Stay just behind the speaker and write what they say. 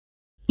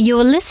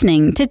You're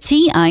listening to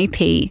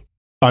TIP.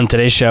 On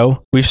today's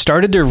show, we've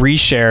started to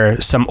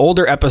reshare some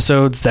older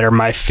episodes that are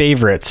my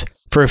favorites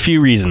for a few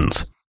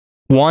reasons.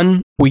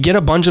 One, we get a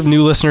bunch of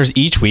new listeners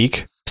each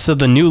week, so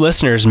the new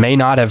listeners may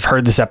not have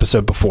heard this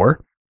episode before.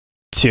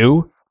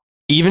 Two,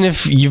 even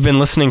if you've been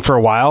listening for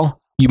a while,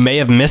 you may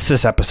have missed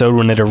this episode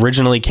when it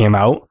originally came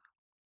out.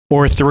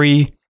 Or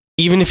three,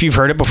 even if you've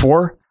heard it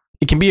before,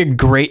 it can be a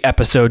great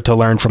episode to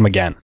learn from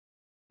again.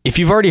 If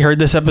you've already heard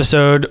this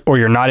episode or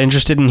you're not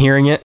interested in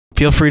hearing it,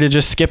 feel free to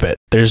just skip it.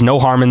 There's no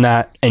harm in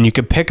that, and you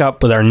can pick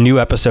up with our new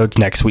episodes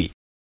next week.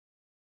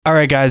 All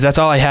right, guys, that's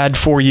all I had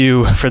for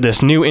you for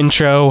this new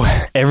intro.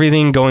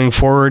 Everything going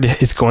forward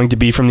is going to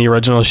be from the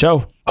original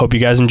show. Hope you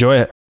guys enjoy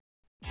it.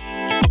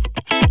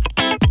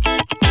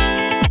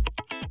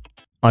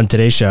 On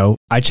today's show,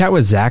 I chat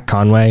with Zach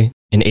Conway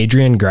and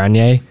Adrian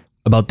Grenier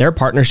about their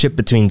partnership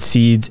between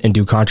Seeds and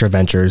DoContra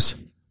Ventures,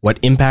 what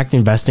impact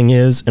investing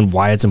is and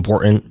why it's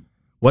important,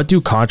 what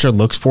DoContra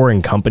looks for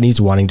in companies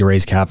wanting to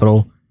raise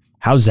capital,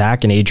 how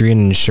Zach and Adrian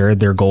ensure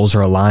their goals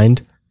are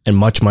aligned, and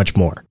much, much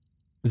more.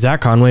 Zach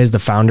Conway is the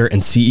founder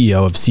and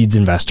CEO of Seeds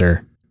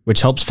Investor,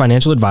 which helps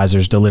financial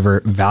advisors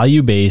deliver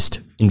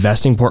value-based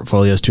investing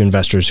portfolios to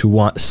investors who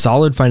want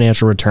solid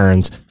financial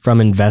returns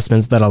from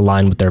investments that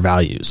align with their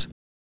values.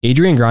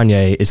 Adrian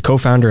Grenier is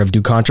co-founder of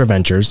DoContra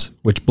Ventures,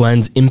 which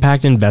blends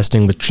impact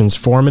investing with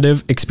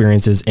transformative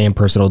experiences and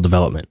personal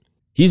development.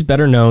 He's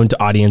better known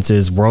to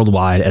audiences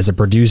worldwide as a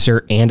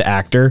producer and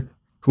actor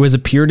who has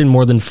appeared in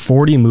more than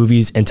 40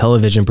 movies and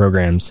television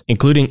programs,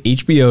 including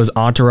HBO's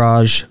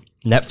Entourage,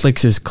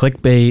 Netflix's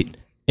Clickbait,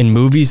 and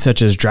movies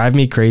such as Drive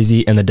Me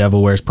Crazy and The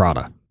Devil Wears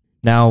Prada.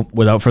 Now,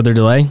 without further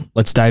delay,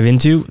 let's dive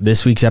into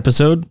this week's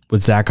episode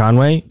with Zach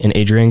Conway and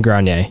Adrian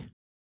Grenier.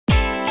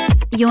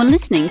 You're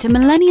listening to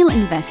Millennial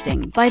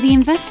Investing by the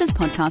Investors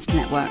Podcast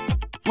Network,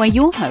 where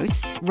your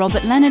hosts,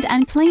 Robert Leonard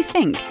and Clay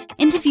Fink,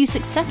 interview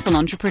successful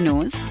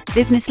entrepreneurs,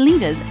 business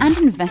leaders, and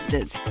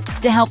investors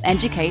to help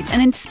educate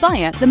and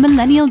inspire the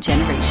millennial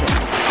generation.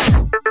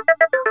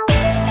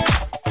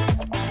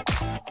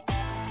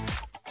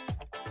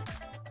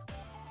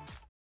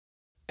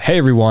 Hey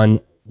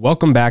everyone,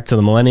 welcome back to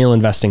the Millennial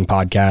Investing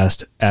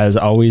Podcast. As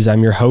always,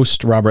 I'm your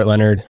host, Robert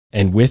Leonard,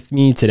 and with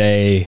me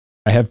today,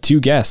 I have two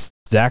guests,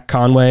 Zach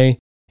Conway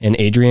and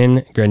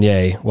Adrian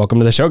Grenier. Welcome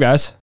to the show,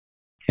 guys.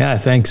 Yeah,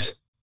 thanks.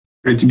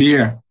 Great to be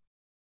here.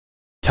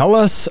 Tell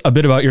us a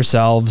bit about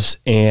yourselves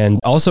and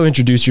also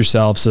introduce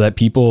yourselves so that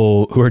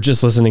people who are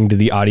just listening to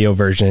the audio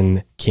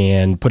version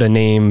can put a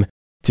name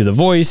to the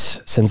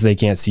voice since they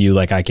can't see you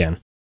like I can.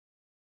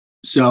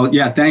 So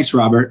yeah, thanks,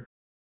 Robert.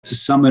 To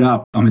sum it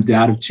up, I'm a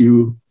dad of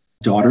two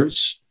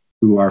daughters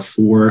who are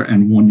 4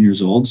 and 1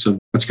 years old. So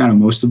that's kind of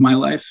most of my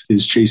life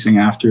is chasing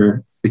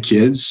after the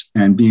kids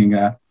and being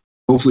a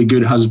hopefully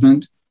good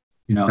husband.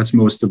 You know, that's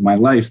most of my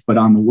life. But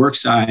on the work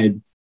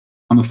side,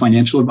 I'm a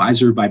financial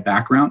advisor by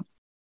background.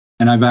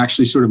 And I've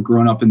actually sort of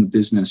grown up in the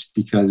business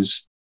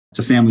because it's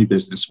a family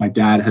business. My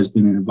dad has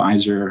been an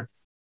advisor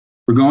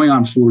for going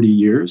on 40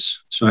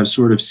 years. So I've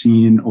sort of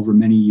seen over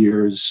many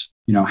years,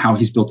 you know, how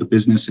he's built a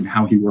business and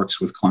how he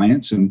works with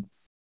clients. And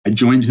I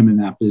joined him in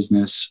that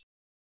business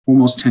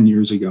almost 10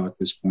 years ago at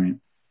this point.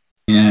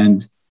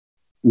 And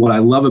what I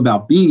love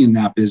about being in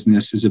that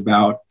business is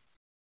about,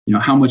 you know,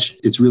 how much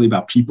it's really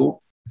about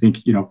people. I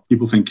think, you know,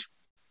 people think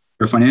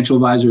for a financial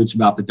advisor, it's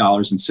about the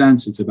dollars and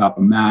cents. It's about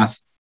the math.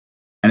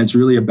 And it's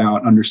really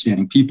about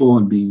understanding people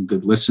and being a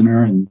good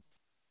listener and,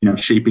 you know,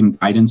 shaping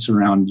guidance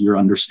around your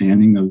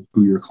understanding of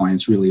who your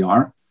clients really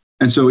are.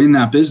 And so in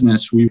that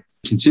business, we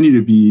continue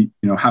to be,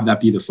 you know, have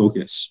that be the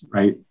focus,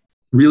 right?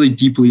 Really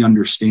deeply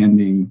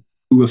understanding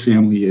who a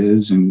family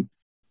is and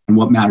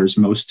what matters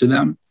most to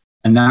them.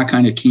 And that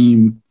kind of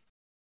came,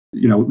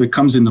 you know, that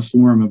comes in the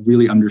form of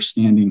really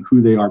understanding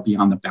who they are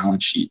beyond the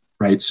balance sheet,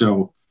 right?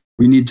 So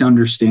we need to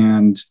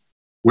understand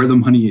where the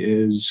money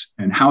is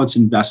and how it's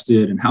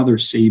invested and how they're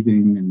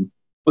saving and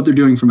what they're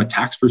doing from a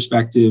tax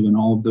perspective and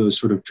all of those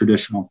sort of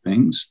traditional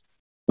things.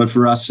 But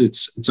for us,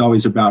 it's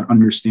always about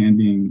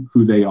understanding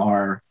who they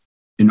are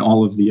in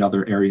all of the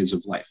other areas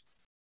of life.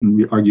 And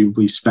we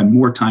arguably spend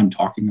more time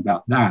talking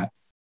about that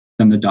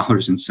than the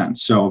dollars and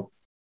cents. So,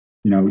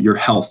 you know, your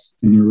health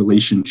and your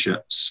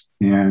relationships,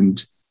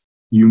 and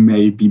you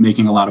may be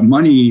making a lot of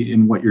money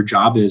in what your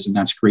job is, and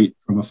that's great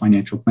from a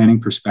financial planning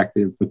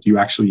perspective, but do you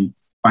actually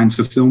find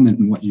fulfillment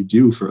in what you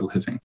do for a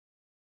living?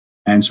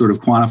 And sort of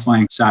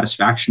quantifying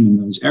satisfaction in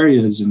those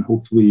areas and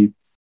hopefully,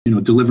 you know,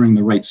 delivering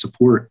the right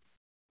support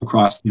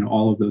across, you know,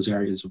 all of those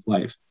areas of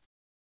life.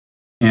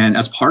 And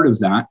as part of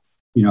that,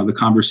 you know, the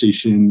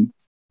conversation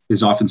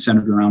is often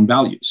centered around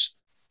values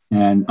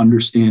and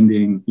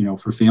understanding, you know,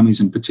 for families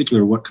in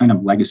particular, what kind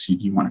of legacy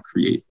do you want to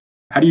create?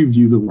 How do you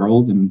view the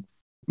world? And,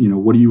 you know,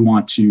 what do you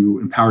want to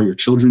empower your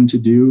children to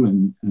do?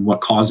 And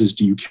what causes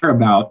do you care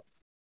about?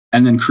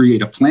 And then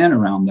create a plan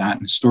around that.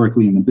 And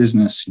historically in the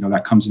business, you know,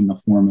 that comes in the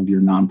form of your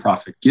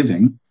nonprofit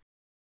giving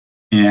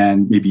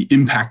and maybe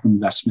impact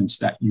investments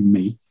that you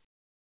make.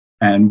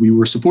 And we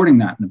were supporting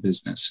that in the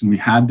business. And we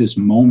had this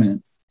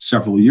moment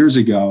several years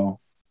ago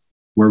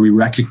where we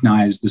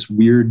recognized this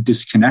weird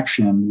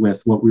disconnection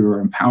with what we were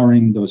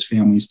empowering those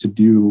families to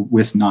do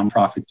with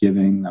nonprofit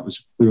giving that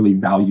was clearly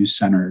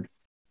value-centered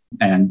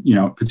and,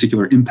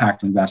 particular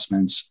impact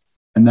investments,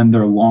 and then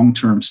their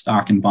long-term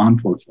stock and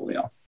bond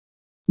portfolio.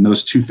 And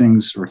those two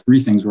things or three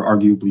things were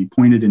arguably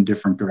pointed in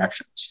different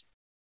directions.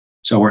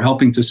 So we're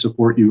helping to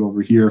support you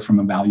over here from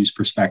a values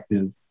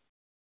perspective.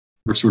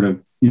 We're sort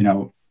of,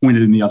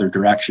 pointed in the other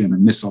direction or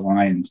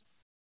misaligned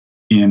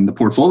in the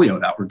portfolio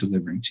that we're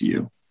delivering to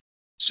you.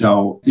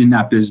 So in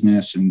that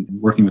business and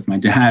working with my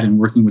dad and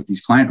working with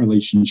these client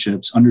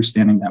relationships,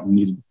 understanding that we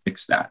needed to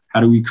fix that. How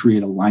do we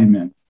create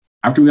alignment?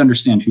 After we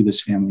understand who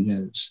this family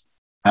is,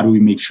 how do we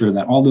make sure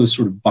that all those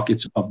sort of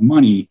buckets of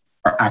money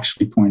are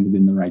actually pointed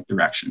in the right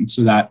direction?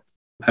 So that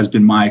has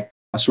been my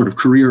sort of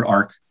career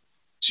arc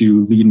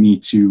to lead me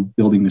to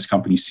building this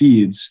company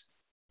Seeds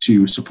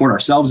to support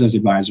ourselves as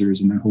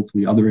advisors and then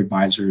hopefully other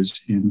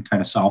advisors in kind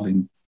of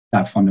solving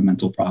that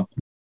fundamental problem.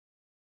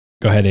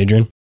 Go ahead,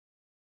 Adrian.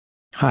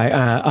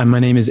 Hi, my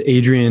name is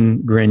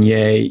Adrian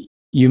Grenier.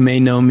 You may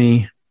know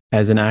me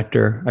as an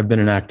actor. I've been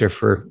an actor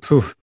for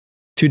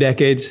 2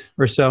 decades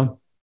or so.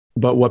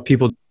 But what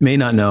people may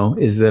not know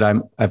is that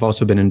I've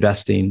also been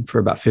investing for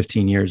about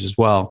 15 years as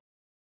well,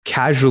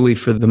 casually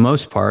for the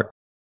most part,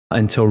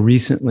 until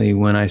recently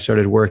when I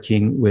started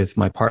working with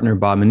my partner,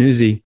 Bob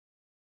Manuzzi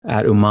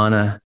at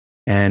Umana,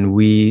 and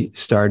we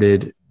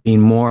started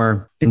being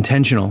more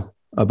intentional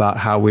about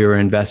how we were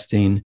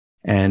investing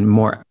and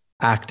more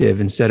active.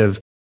 Instead of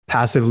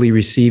passively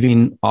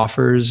receiving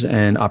offers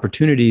and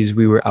opportunities,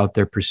 we were out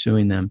there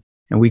pursuing them.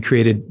 And we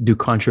created Do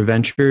Contra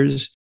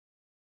Ventures,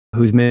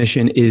 whose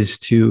mission is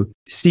to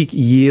seek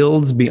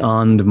yields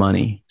beyond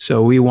money.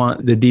 So we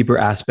want the deeper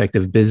aspect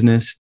of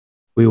business.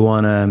 We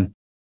want to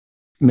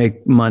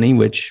make money,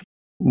 which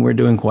we're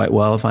doing quite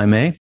well, if I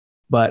may,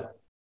 but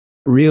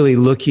really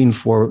looking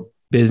for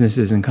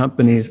businesses and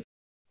companies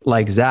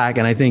like Zach.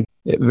 And I think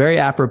very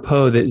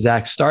apropos that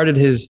Zach started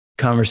his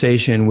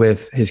conversation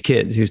with his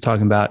kids. He was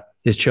talking about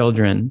his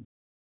children.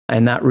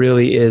 And that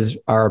really is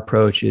our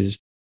approach, is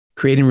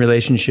creating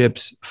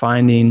relationships,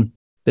 finding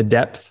the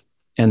depth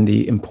and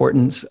the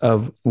importance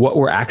of what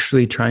we're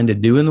actually trying to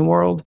do in the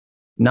world,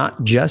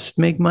 not just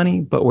make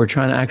money, but we're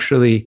trying to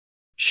actually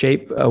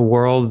shape a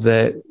world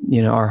that,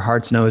 our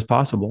hearts know is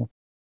possible.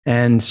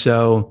 And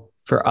so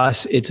for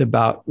us, it's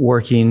about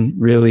working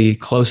really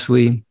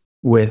closely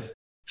with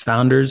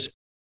founders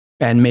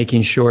and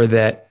making sure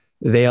that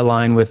they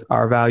align with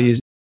our values.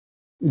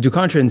 Do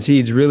Contra and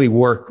Seeds really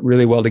work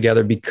really well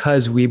together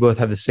because we both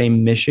have the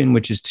same mission,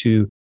 which is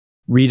to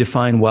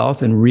redefine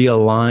wealth and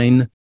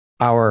realign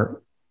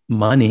our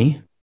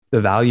money,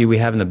 the value we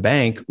have in the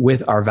bank,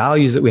 with our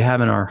values that we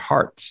have in our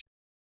hearts.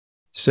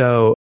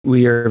 So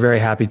we are very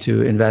happy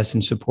to invest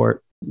and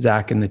support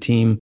Zach and the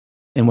team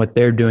in what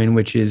they're doing,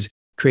 which is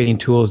creating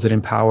tools that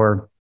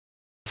empower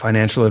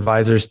financial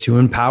advisors to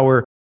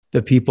empower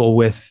the people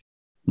with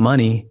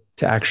money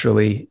to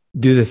actually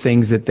do the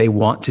things that they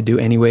want to do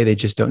anyway. They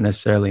just don't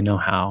necessarily know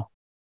how.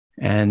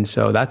 And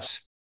so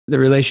that's the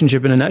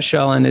relationship in a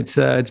nutshell. And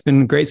it's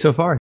been great so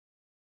far.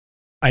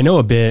 I know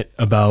a bit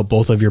about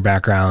both of your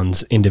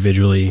backgrounds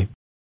individually,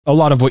 a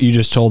lot of what you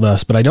just told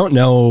us, but I don't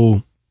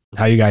know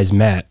how you guys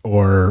met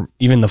or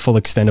even the full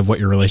extent of what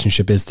your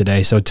relationship is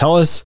today. So tell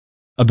us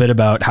a bit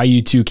about how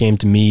you two came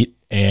to meet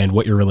and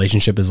what your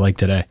relationship is like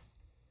today.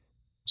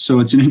 So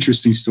it's an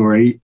interesting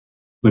story,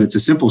 but it's a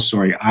simple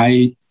story.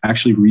 I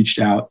actually reached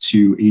out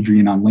to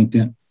Adrian on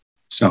LinkedIn.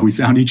 So we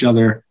found each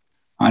other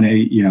on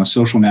a,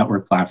 social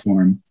network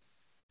platform.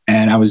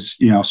 And I was,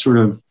 sort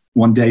of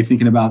one day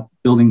thinking about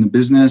building the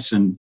business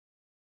and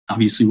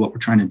obviously what we're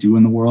trying to do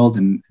in the world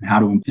and how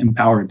to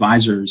empower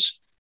advisors.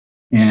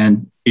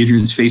 And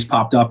Adrian's face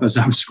popped up as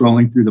I was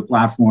scrolling through the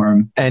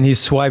platform. And he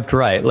swiped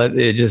right. At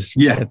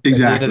exactly.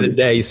 the end of the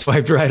day, he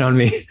swiped right on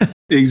me.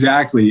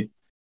 Exactly.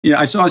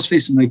 I saw his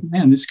face. I'm like,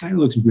 man, this guy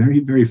looks very,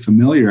 very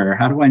familiar.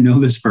 How do I know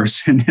this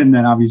person? And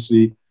then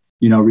obviously,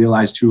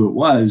 realized who it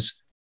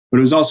was. But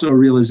it was also a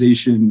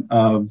realization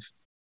of,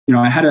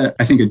 I had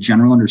I think a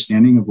general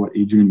understanding of what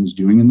Adrian was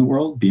doing in the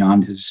world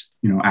beyond his,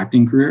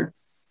 acting career.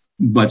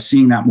 But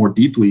seeing that more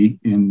deeply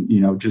in,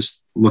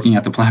 just looking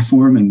at the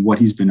platform and what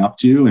he's been up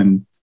to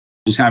and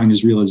just having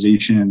this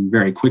realization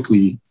very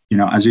quickly,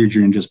 as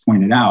Adrian just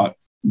pointed out,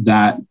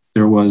 that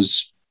there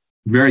was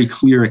very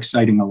clear,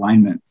 exciting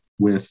alignment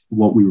with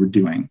what we were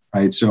doing,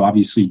 right? So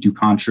obviously Do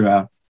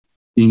Contra,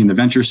 being in the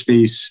venture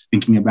space,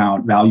 thinking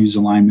about values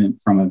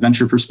alignment from a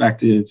venture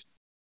perspective,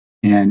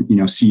 and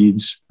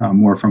Seeds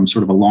more from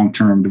sort of a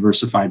long-term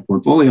diversified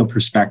portfolio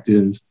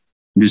perspective,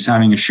 and just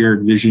having a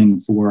shared vision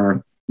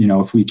for,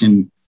 if we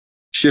can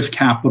shift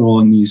capital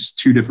in these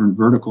two different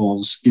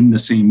verticals in the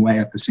same way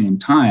at the same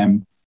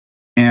time,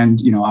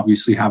 and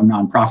obviously have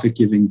nonprofit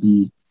giving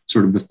be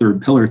sort of the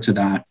third pillar to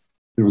that,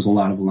 there was a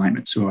lot of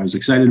alignment. So I was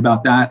excited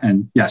about that,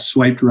 and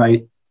swiped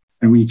right,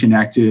 and we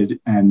connected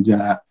and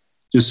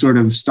just sort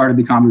of started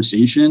the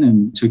conversation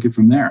and took it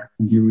from there.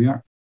 And here we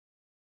are.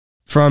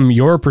 From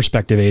your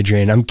perspective,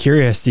 Adrian, I'm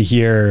curious to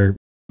hear,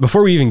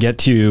 before we even get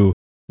to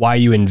why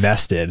you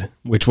invested,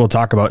 which we'll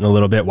talk about in a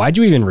little bit. Why'd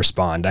you even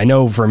respond? I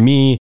know for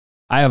me,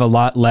 I have a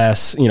lot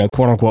less,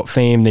 quote unquote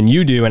fame than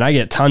you do, and I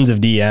get tons of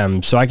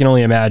DMs. So I can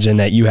only imagine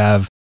that you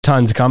have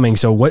tons coming.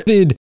 So what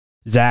did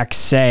Zach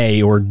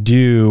say or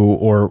do,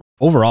 or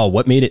overall,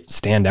 what made it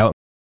stand out?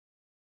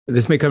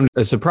 This may come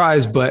as a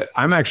surprise, but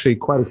I'm actually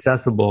quite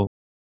accessible.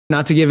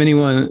 Not to give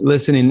anyone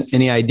listening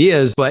any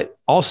ideas, but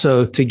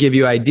also to give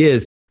you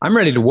ideas. I'm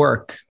ready to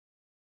work.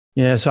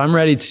 So I'm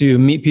ready to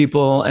meet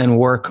people and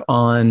work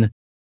on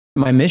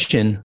my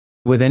mission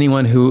with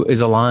anyone who is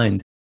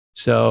aligned.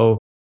 So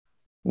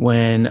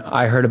when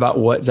I heard about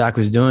what Zach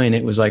was doing,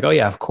 it was like, oh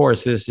yeah, of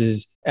course, this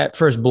is, at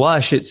first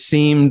blush, it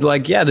seemed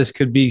like, yeah, this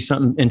could be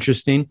something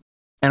interesting.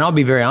 And I'll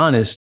be very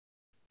honest,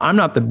 I'm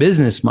not the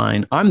business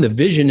mind. I'm the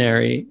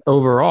visionary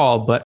overall,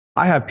 but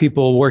I have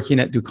people working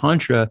at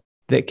DuContra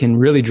that can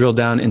really drill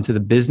down into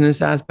the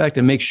business aspect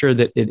and make sure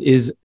that it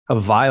is a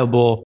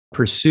viable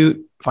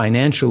pursuit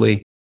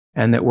financially,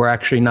 and that we're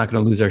actually not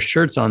going to lose our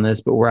shirts on this,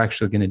 but we're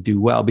actually going to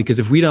do well. Because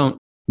if we don't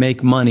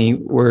make money,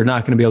 we're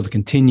not going to be able to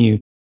continue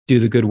do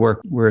the good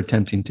work we're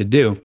attempting to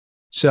do.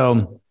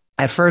 So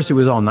at first it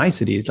was all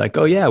niceties, like,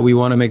 oh yeah, we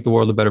want to make the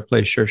world a better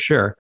place.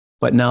 Sure.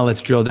 But now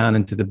let's drill down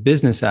into the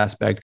business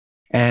aspect.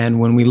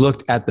 And when we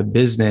looked at the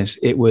business,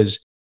 it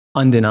was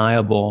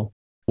undeniable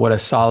what a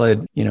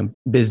solid,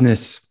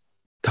 business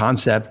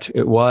concept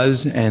it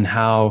was, and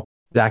how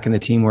Zach and the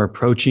team were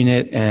approaching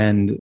it,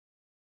 and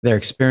their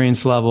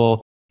experience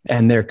level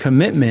and their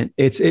commitment.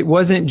 It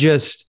wasn't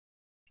just,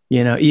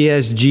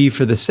 ESG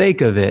for the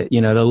sake of it,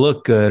 to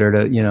look good or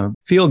to,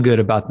 feel good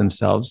about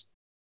themselves.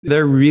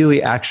 They're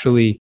really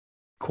actually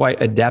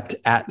quite adept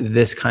at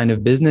this kind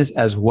of business,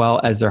 as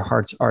well as their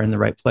hearts are in the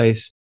right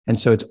place. And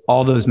so it's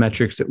all those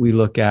metrics that we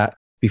look at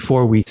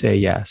before we say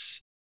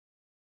yes.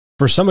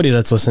 For somebody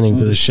that's listening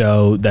to the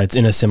show that's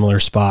in a similar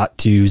spot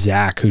to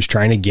Zach, who's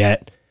trying to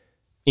get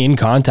in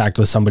contact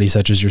with somebody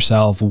such as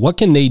yourself, what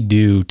can they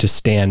do to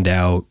stand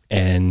out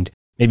and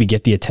maybe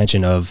get the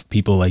attention of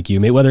people like you,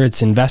 maybe whether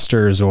it's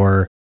investors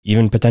or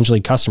even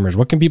potentially customers?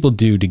 What can people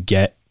do to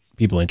get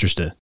people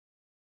interested?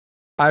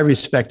 I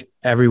respect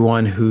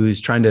everyone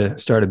who's trying to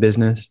start a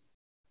business,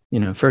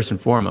 first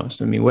and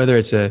foremost. I mean, whether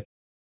it's a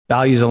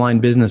values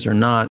aligned business or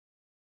not,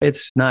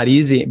 it's not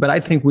easy, but I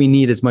think we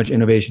need as much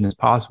innovation as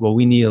possible.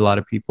 We need a lot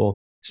of people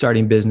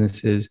starting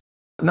businesses,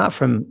 not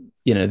from,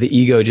 the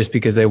ego just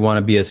because they want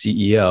to be a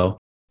CEO,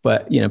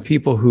 but,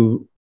 people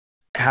who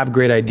have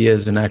great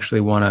ideas and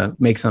actually want to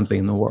make something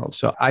in the world.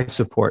 So I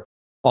support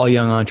all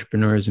young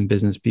entrepreneurs and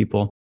business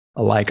people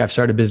alike. I've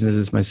started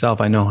businesses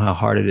myself. I know how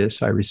hard it is.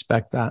 So I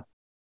respect that.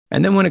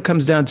 And then when it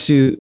comes down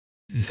to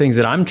the things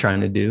that I'm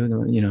trying to do,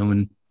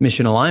 in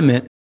mission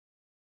alignment,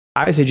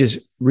 I say just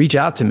reach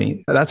out to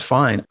me. That's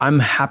fine. I'm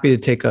happy to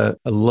take a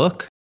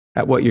look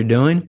at what you're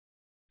doing.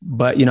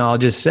 But, I'll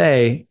just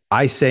say,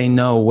 I say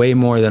no way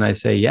more than I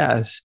say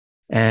yes.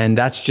 And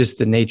that's just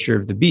the nature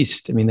of the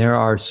beast. I mean, there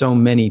are so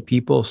many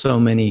people, so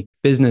many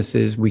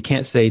businesses. We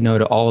can't say no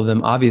to all of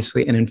them,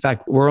 obviously. And in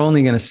fact, we're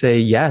only going to say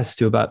yes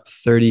to about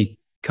 30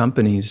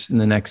 companies in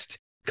the next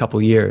couple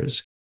of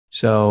years.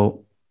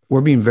 So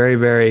we're being very,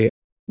 very,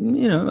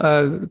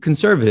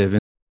 conservative.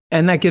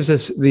 And that gives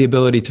us the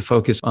ability to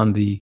focus on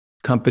the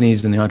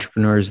companies and the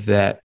entrepreneurs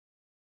that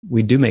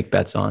we do make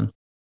bets on.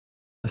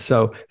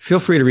 So feel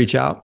free to reach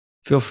out,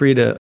 feel free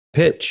to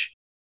pitch,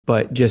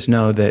 but just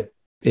know that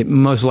it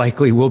most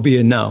likely will be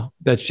a no.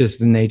 That's just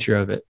the nature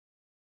of it.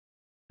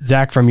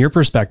 Zach, from your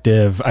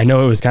perspective, I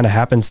know it was kind of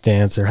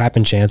happenstance or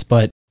happen chance,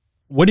 but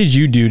what did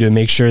you do to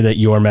make sure that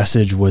your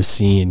message was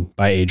seen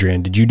by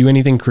Adrian? Did you do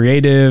anything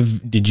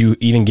creative? Did you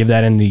even give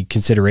that any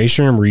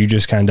consideration? Or were you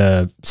just kind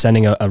of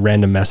sending a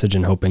random message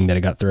and hoping that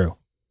it got through?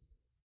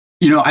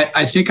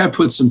 I think I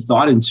put some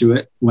thought into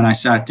it when I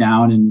sat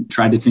down and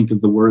tried to think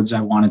of the words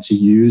I wanted to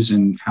use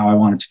and how I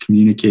wanted to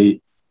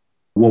communicate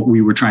what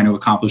we were trying to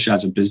accomplish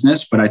as a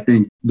business. But I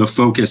think the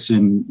focus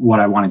in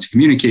what I wanted to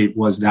communicate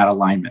was that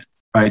alignment,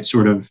 right?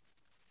 Sort of,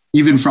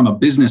 even from a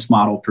business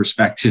model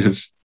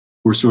perspective,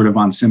 we're sort of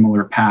on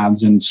similar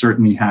paths and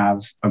certainly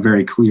have a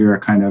very clear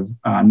kind of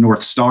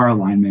North Star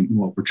alignment in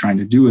what we're trying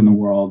to do in the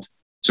world.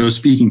 So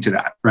speaking to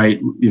that,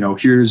 right?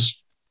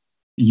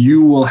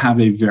 You will have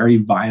a very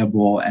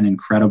viable and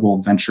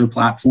incredible venture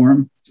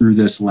platform through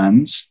this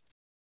lens.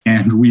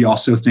 And we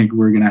also think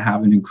we're going to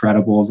have an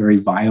incredible, very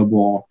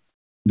viable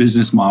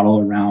business model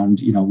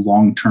around,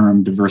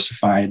 long-term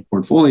diversified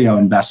portfolio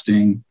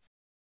investing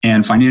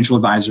and financial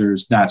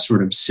advisors that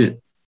sort of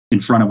sit in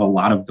front of a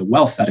lot of the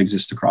wealth that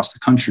exists across the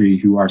country,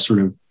 who are sort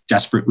of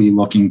desperately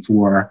looking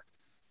for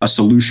a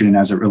solution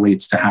as it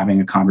relates to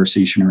having a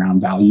conversation around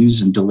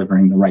values and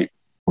delivering the right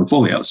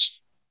portfolios.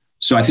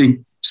 So I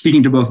think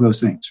speaking to both of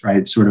those things,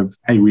 right? Sort of,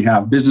 hey, we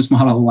have business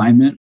model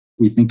alignment.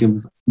 We think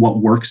of what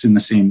works in the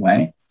same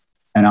way.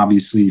 And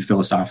obviously,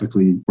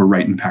 philosophically, we're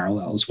right in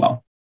parallel as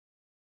well.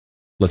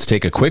 Let's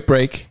take a quick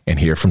break and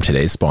hear from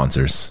today's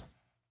sponsors.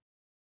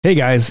 Hey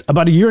guys,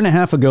 about a year and a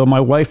half ago, my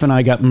wife and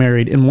I got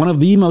married, and one of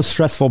the most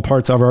stressful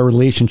parts of our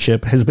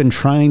relationship has been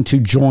trying to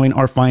join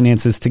our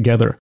finances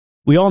together.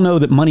 We all know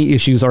that money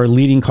issues are a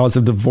leading cause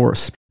of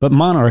divorce, but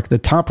Monarch, the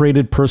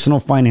top-rated personal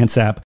finance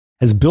app,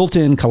 has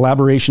built-in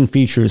collaboration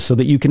features so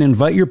that you can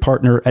invite your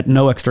partner at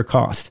no extra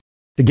cost.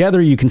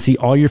 Together, you can see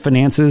all your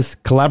finances,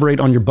 collaborate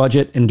on your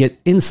budget, and get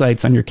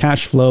insights on your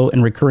cash flow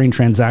and recurring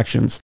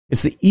transactions.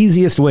 It's the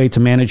easiest way to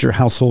manage your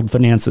household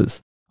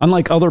finances.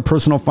 Unlike other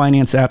personal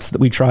finance apps that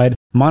we tried,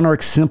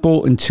 Monarch's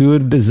simple,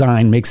 intuitive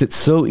design makes it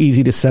so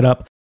easy to set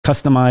up,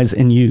 customize,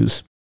 and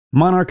use.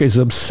 Monarch is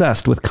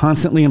obsessed with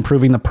constantly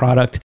improving the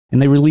product,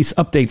 and they release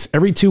updates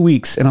every 2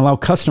 weeks and allow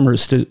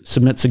customers to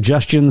submit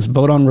suggestions,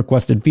 vote on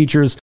requested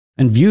features,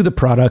 and view the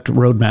product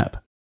roadmap.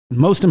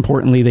 Most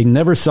importantly, they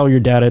never sell your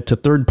data to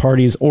third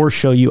parties or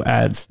show you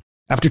ads.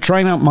 After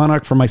trying out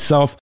Monarch for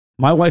myself,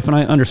 my wife and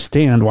I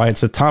understand why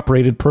it's the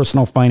top-rated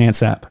personal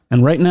finance app.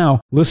 And right now,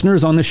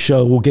 listeners on this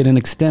show will get an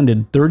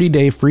extended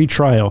 30-day free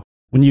trial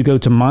when you go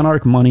to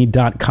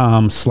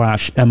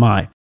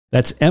monarchmoney.com/MI.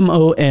 That's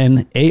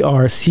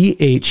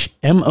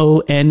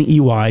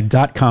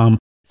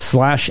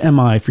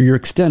monarchmoney.com/MI for your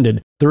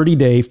extended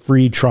 30-day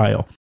free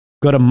trial.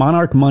 Go to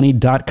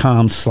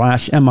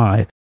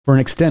monarchmoney.com/MI for an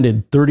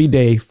extended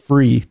 30-day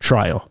free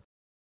trial.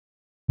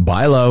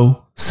 Buy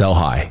low, sell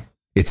high.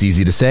 It's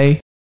easy to say,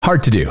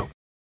 hard to do.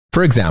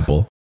 For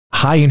example,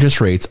 high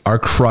interest rates are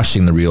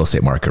crushing the real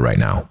estate market right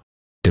now.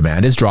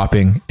 Demand is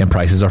dropping and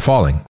prices are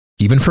falling,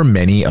 even for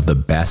many of the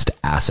best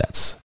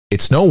assets.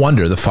 It's no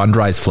wonder the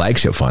Fundrise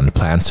flagship fund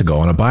plans to go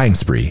on a buying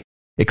spree,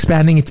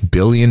 expanding its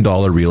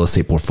billion-dollar real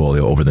estate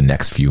portfolio over the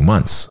next few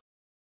months.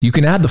 You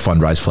can add the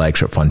Fundrise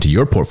flagship fund to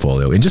your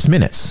portfolio in just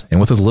minutes and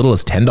with as little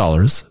as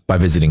 $10 by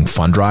visiting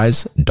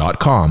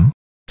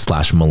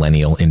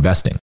fundrise.com/millennial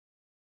investing.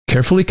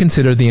 Carefully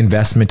consider the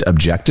investment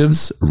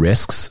objectives,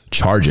 risks,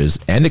 charges,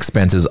 and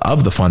expenses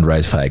of the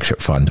Fundrise flagship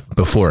fund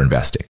before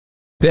investing.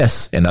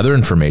 This and other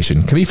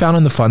information can be found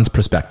in the fund's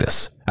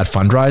prospectus at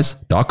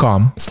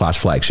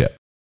fundrise.com/flagship.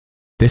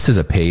 This is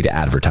a paid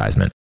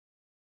advertisement.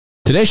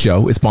 Today's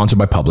show is sponsored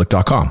by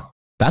public.com.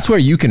 That's where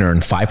you can earn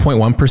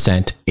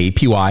 5.1%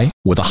 APY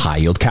with a high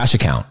yield cash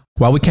account.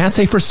 While we can't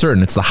say for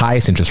certain it's the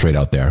highest interest rate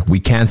out there, we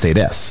can say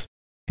this.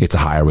 It's a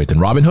higher rate than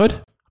Robinhood,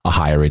 a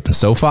higher rate than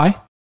SoFi,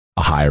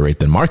 a higher rate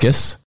than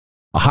Marcus,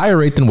 a higher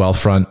rate than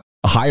Wealthfront,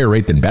 a higher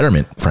rate than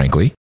Betterment,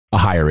 frankly, a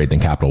higher rate than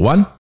Capital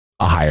One,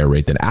 a higher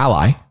rate than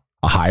Ally,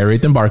 a higher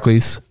rate than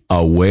Barclays,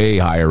 a way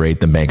higher rate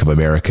than Bank of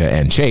America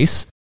and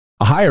Chase,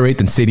 a higher rate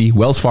than Citi,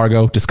 Wells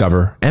Fargo,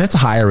 Discover, and it's a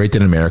higher rate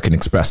than American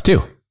Express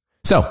too.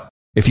 So,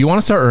 if you want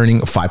to start earning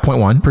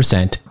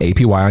 5.1%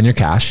 APY on your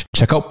cash,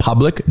 check out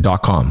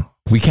public.com.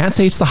 We can't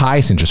say it's the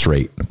highest interest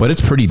rate, but it's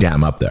pretty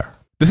damn up there.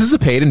 This is a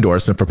paid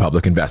endorsement for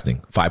public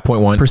investing,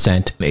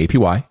 5.1%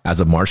 APY as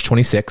of March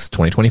 26,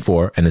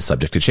 2024, and is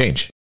subject to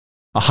change.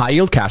 A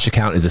high-yield cash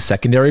account is a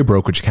secondary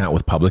brokerage account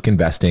with public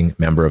investing,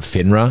 member of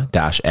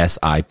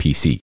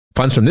FINRA-SIPC.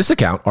 Funds from this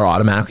account are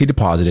automatically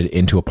deposited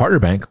into a partner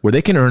bank where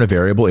they can earn a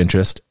variable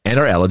interest and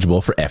are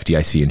eligible for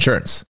FDIC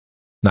insurance.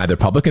 Neither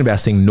public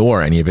investing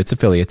nor any of its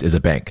affiliates is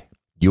a bank.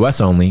 US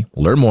only.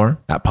 Learn more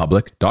at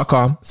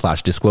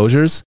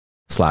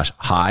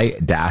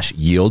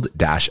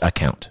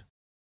public.com/disclosures/high-yield-account.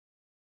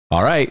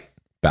 All right,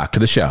 back to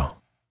the show.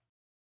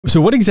 So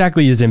what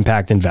exactly is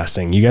impact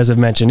investing? You guys have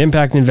mentioned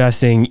impact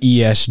investing,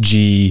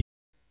 ESG.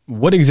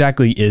 What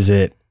exactly is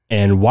it,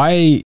 and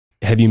why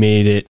have you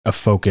made it a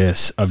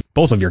focus of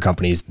both of your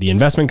companies, the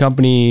investment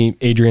company,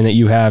 Adrian, that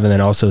you have, and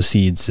then also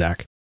Seeds,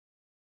 Zach?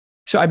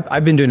 So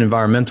I've been doing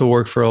environmental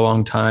work for a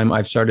long time.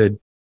 I've started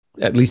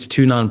at least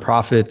 2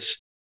 nonprofits.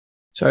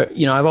 So,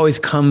 I've always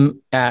come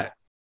at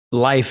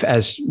life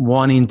as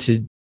wanting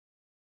to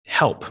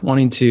help,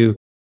 wanting to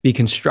be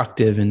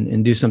constructive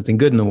and do something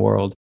good in the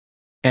world.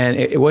 And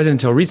it wasn't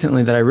until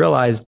recently that I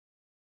realized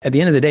at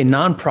the end of the day,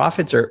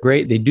 nonprofits are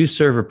great. They do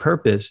serve a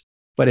purpose,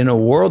 but in a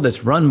world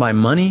that's run by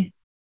money,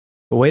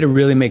 the way to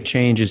really make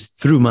change is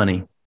through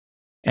money.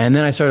 And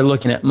then I started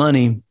looking at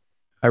money.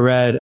 I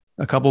read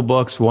a couple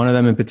books, one of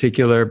them in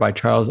particular by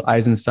Charles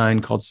Eisenstein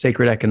called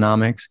Sacred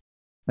Economics.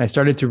 And I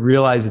started to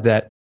realize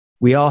that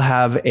we all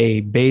have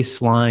a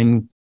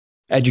baseline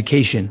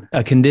education,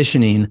 a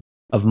conditioning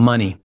of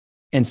money.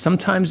 And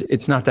sometimes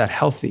it's not that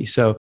healthy.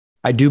 So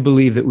I do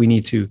believe that we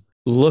need to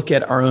look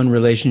at our own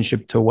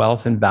relationship to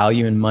wealth and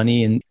value and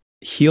money and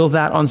heal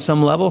that on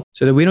some level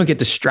so that we don't get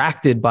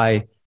distracted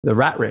by the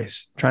rat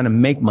race, trying to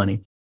make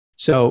money.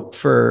 So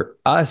for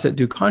us at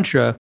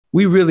DuContra,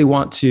 we really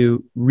want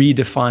to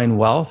redefine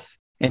wealth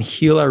and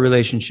heal our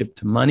relationship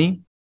to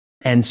money.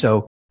 And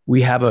so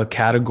we have a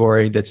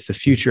category that's the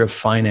future of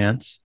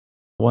finance,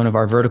 one of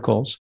our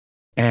verticals.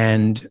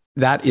 And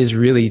that is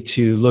really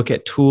to look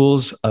at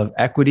tools of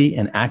equity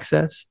and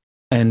access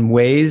and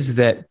ways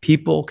that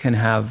people can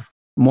have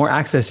more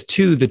access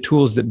to the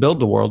tools that build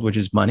the world, which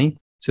is money,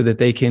 so that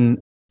they can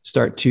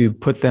start to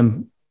put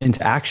them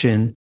into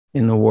action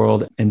in the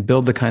world and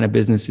build the kind of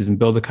businesses and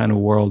build the kind of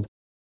world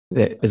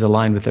that is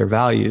aligned with their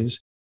values.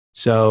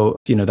 So,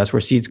 that's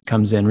where Seeds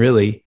comes in,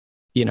 really.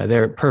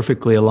 They're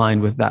perfectly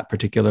aligned with that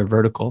particular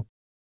vertical.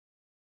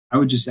 I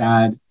would just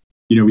add,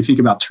 we think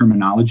about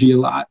terminology a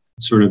lot.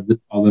 sort of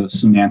all the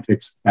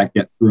semantics that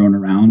get thrown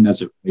around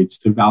as it relates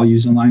to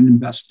values aligned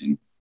investing.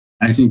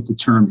 And I think the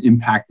term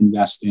impact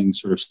investing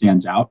sort of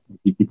stands out.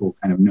 Maybe people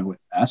kind of know it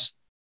best.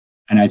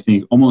 And I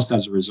think almost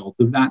as a result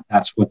of that,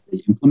 that's what they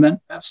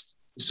implement best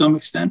to some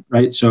extent,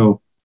 right?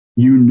 So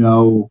you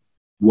know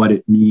what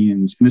it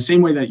means in the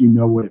same way that you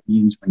know what it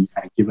means when you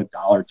kind of give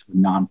 $1 to a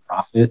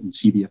nonprofit and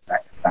see the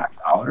effect of that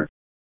dollar.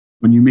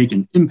 When you make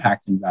an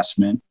impact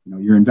investment,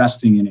 you're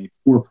investing in a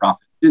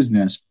for-profit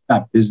business.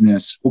 That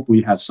business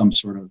hopefully has some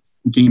sort of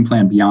game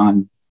plan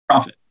beyond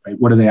profit, right?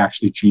 What are they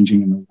actually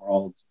changing in the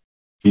world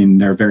in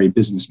their very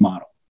business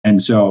model?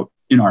 And so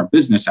in our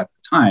business at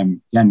the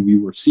time, again, we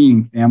were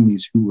seeing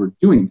families who were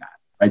doing that,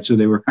 right? So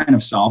they were kind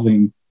of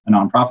solving a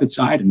nonprofit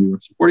side and we were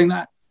supporting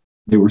that.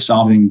 They were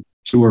solving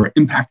pure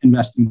impact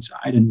investing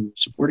side and we were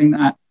supporting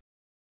that.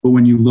 But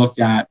when you look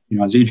at,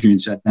 as Adrian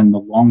said, then the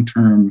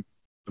long-term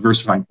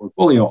diversified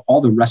portfolio,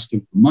 all the rest of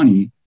the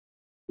money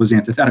was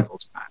antithetical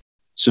to that.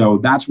 So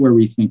that's where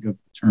we think of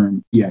the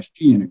term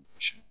ESG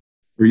integration,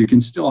 where you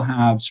can still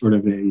have sort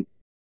of a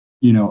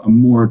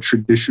more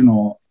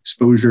traditional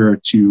exposure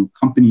to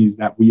companies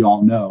that we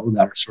all know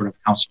that are sort of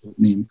household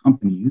name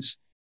companies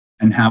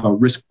and have a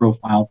risk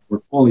profile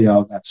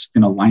portfolio that's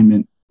in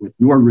alignment with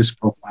your risk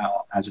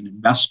profile as an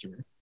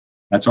investor.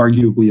 That's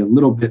arguably a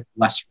little bit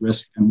less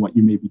risk than what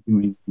you may be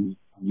doing on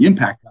the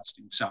impact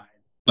investing side,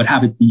 but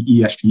have it be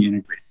ESG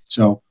integrated.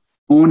 So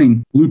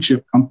owning blue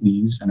chip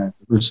companies and a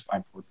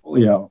diversified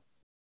portfolio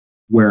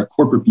where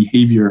corporate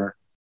behavior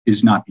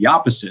is not the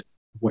opposite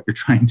of what you're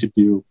trying to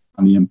do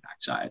on the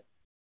impact side.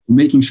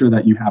 Making sure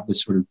that you have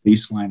this sort of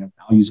baseline of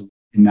values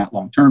in that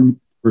long-term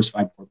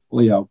diversified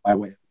portfolio by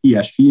way of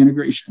ESG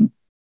integration,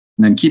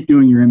 and then keep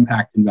doing your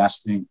impact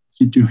investing,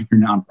 keep doing your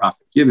nonprofit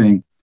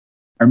giving.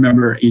 I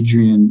remember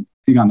Adrian,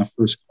 I think on the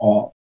first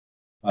call,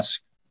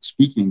 us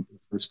speaking for the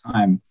first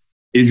time,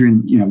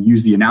 Adrian,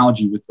 used the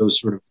analogy with those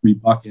sort of 3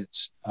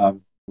 buckets of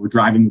we're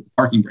driving with the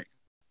parking brake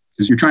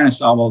because you're trying to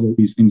solve all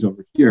these things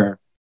over here,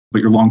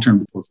 but your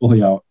long-term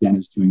portfolio again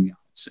is doing the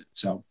opposite.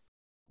 So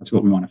that's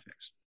what we want to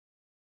fix.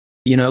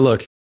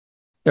 Look,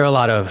 there are a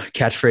lot of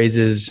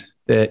catchphrases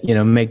that,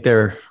 make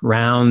their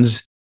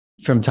rounds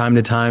from time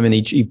to time in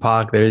each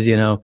epoch. There's,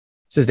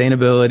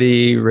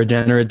 sustainability,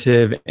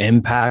 regenerative,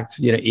 impact,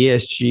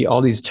 ESG,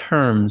 all these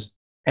terms.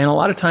 And a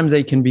lot of times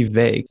they can be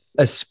vague,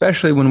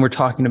 especially when we're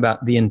talking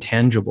about the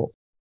intangible.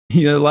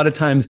 A lot of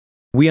times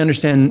we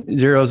understand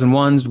zeros and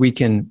ones, we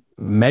can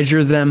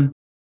measure them.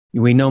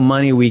 We know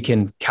money, we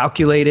can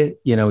calculate it.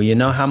 You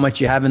know how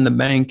much you have in the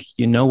bank,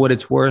 you know what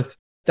it's worth.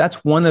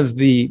 That's one of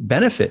the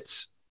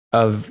benefits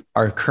of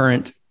our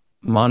current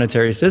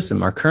monetary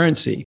system, our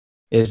currency,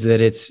 is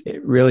that it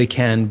really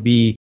can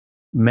be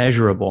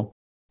measurable.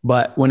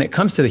 But when it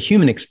comes to the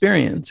human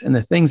experience and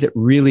the things that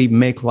really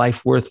make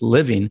life worth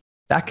living,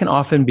 that can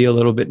often be a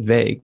little bit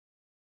vague.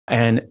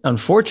 And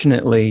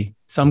unfortunately,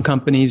 some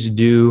companies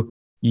do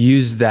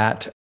use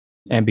that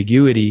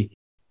ambiguity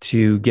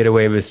to get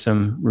away with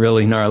some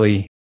really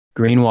gnarly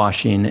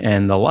greenwashing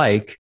and the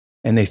like.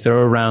 And they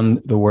throw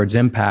around the words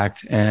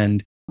impact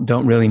and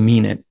don't really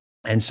mean it.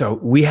 And so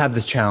we have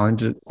this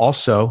challenge of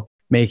also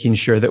making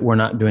sure that we're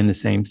not doing the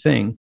same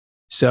thing.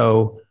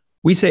 So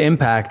we say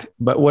impact,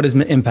 but what is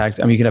impact?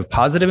 I mean, you can have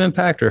positive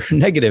impact or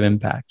negative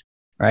impact,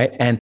 right?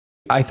 And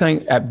I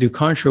think at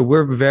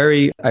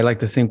DuContra, I like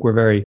to think we're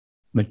very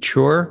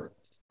mature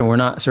and we're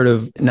not sort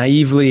of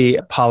naively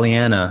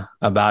Pollyanna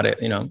about it.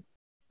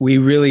 We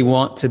really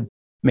want to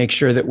make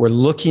sure that we're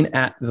looking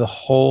at the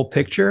whole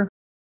picture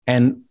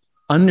and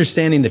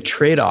understanding the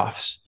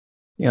trade-offs.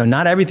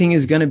 Not everything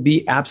is going to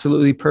be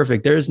absolutely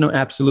perfect. There is no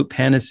absolute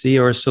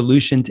panacea or a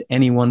solution to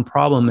any one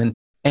problem. And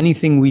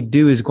anything we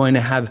do is going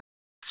to have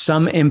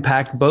some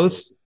impact,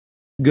 both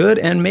good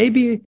and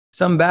maybe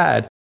some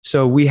bad.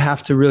 So we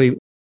have to really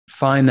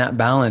find that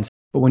balance.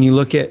 But when you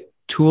look at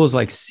tools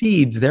like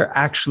seeds, they're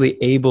actually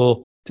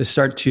able to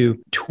start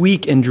to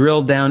tweak and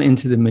drill down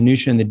into the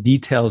minutiae and the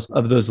details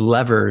of those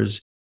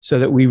levers so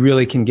that we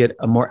really can get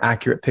a more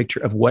accurate picture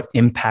of what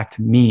impact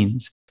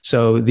means.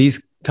 So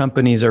these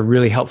companies are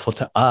really helpful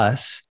to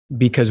us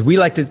because we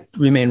like to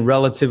remain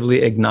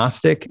relatively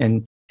agnostic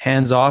and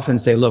hands off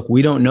and say, look,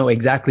 we don't know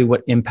exactly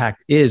what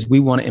impact is. We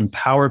want to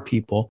empower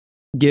people,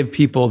 give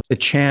people the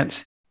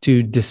chance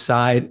to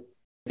decide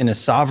in a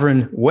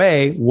sovereign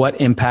way what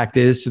impact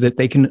is so that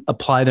they can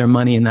apply their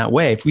money in that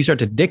way. If we start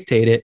to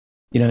dictate it,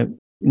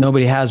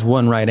 nobody has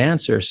one right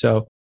answer.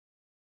 So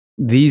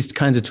these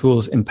kinds of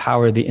tools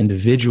empower the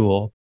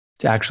individual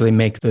to actually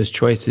make those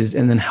choices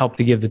and then help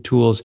to give the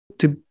tools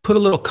to put a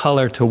little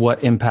color to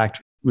what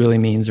impact really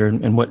means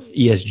and what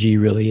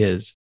ESG really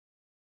is.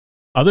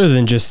 Other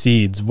than just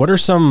seeds, what are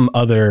some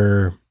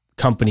other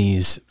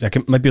companies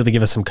that might be able to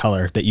give us some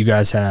color that you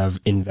guys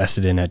have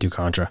invested in at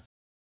DuContra?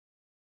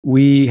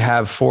 We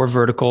have 4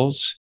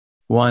 verticals.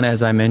 One,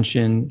 as I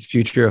mentioned,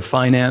 future of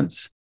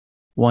finance.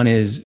 One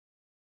is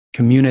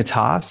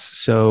communitas,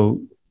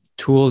 so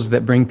tools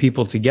that bring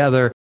people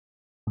together,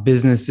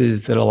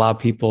 businesses that allow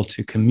people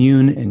to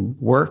commune and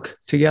work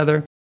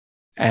together.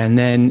 And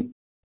then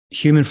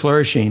human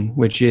flourishing,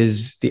 which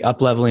is the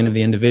up-leveling of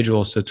the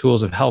individual. So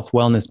tools of health,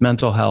 wellness,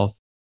 mental health,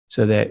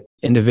 so that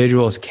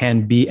individuals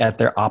can be at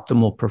their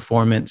optimal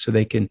performance so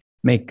they can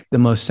make the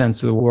most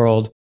sense of the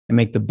world and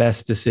make the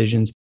best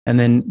decisions. And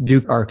then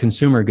do our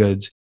consumer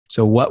goods.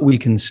 So what we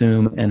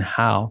consume and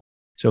how.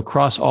 So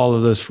across all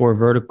of those four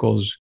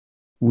verticals,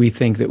 we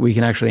think that we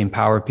can actually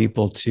empower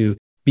people to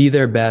be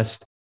their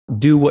best,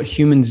 do what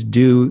humans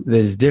do that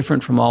is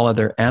different from all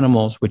other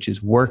animals, which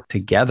is work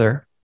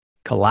together,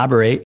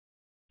 collaborate,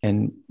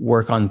 and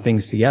work on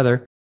things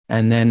together,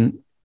 and then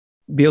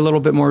be a little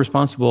bit more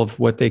responsible of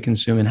what they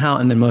consume and how.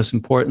 And then most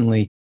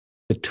importantly,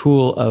 the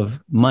tool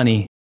of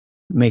money,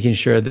 making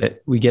sure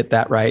that we get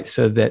that right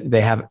so that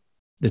they have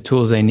the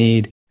tools they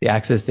need, the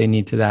access they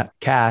need to that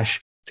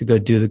cash to go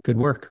do the good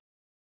work.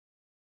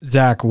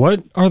 Zach,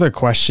 what are the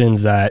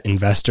questions that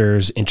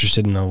investors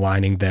interested in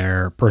aligning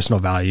their personal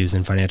values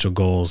and financial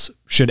goals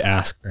should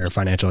ask their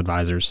financial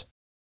advisors?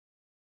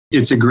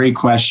 It's a great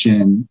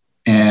question.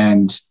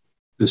 And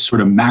the sort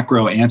of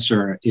macro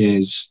answer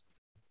is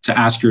to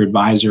ask your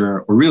advisor,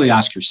 or really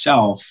ask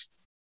yourself,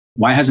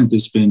 why hasn't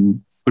this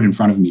been put in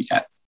front of me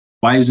yet?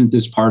 Why isn't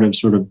this part of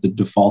sort of the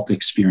default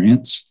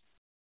experience?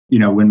 You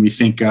know, when we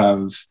think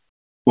of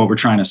what we're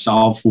trying to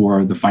solve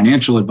for the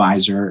financial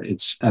advisor,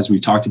 it's, as we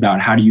talked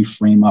about, how do you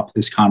frame up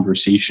this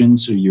conversation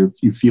so you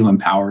feel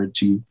empowered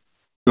to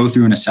go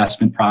through an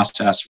assessment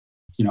process,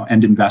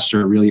 end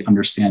investor, really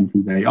understand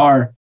who they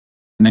are,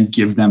 and then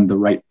give them the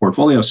right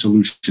portfolio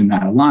solution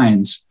that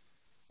aligns.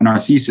 And our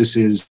thesis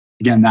is,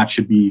 again, that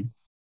should be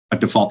a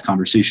default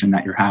conversation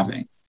that you're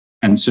having.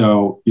 And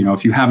so,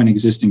 if you have an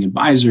existing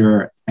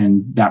advisor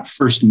and that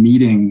first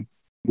meeting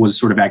was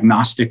sort of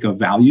agnostic of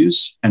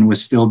values and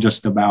was still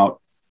just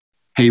about,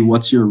 hey,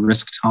 what's your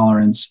risk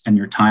tolerance and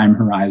your time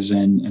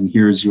horizon? And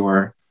here's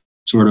your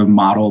sort of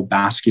model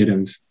basket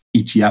of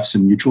ETFs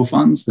and mutual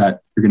funds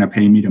that you're going to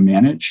pay me to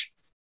manage.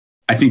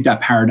 I think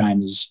that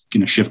paradigm is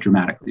going to shift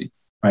dramatically,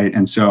 right?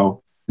 And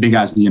so I think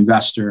as the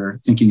investor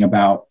thinking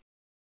about,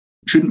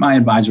 shouldn't my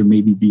advisor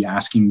maybe be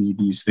asking me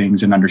these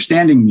things and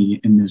understanding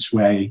me in this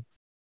way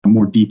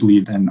more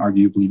deeply than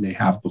arguably they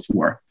have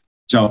before?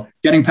 So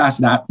getting past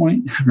that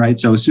point, right?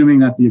 So assuming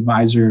that the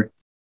advisor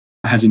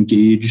has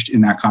engaged in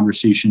that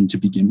conversation to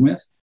begin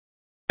with,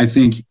 I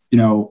think,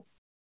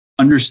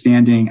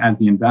 understanding as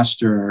the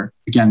investor,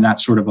 again, that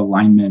sort of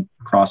alignment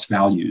across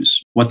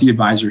values, what the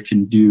advisor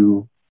can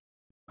do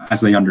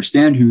as they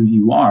understand who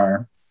you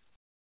are,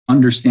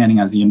 understanding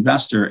as the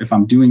investor, if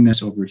I'm doing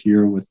this over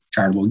here with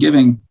charitable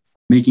giving,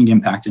 making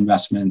impact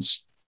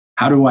investments,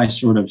 how do I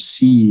sort of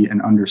see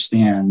and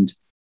understand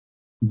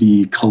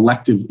the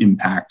collective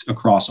impact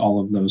across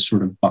all of those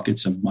sort of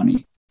buckets of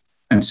money?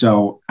 And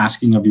so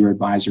asking of your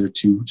advisor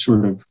to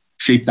sort of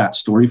shape that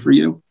story for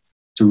you,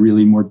 to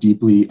really more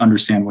deeply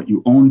understand what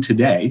you own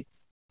today,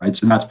 right?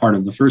 So that's part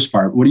of the first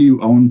part. What do you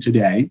own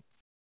today?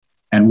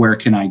 And where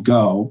can I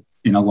go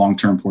in a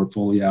long-term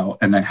portfolio?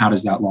 And then how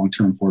does that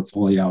long-term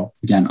portfolio,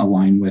 again,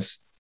 align with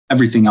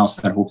everything else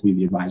that hopefully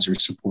the advisor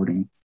is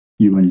supporting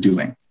you in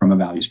doing from a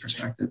values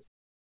perspective?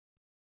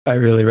 I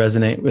really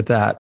resonate with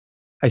that.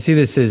 I see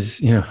this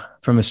as,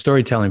 from a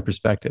storytelling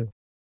perspective,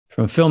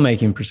 from a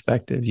filmmaking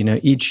perspective,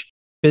 each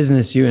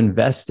business you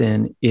invest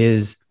in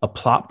is a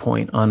plot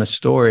point on a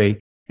story.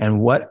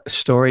 And what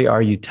story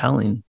are you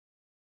telling?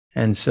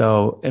 And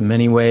so in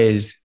many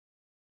ways,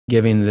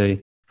 giving the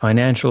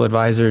financial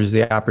advisors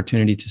the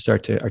opportunity to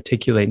start to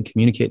articulate and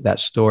communicate that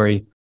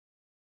story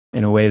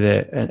in a way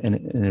that an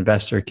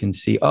investor can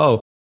see, oh,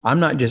 I'm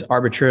not just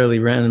arbitrarily,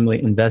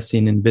 randomly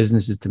investing in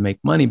businesses to make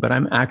money, but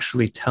I'm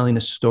actually telling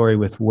a story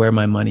with where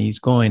my money is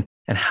going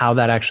and how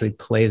that actually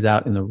plays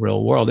out in the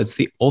real world. It's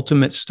the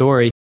ultimate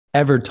story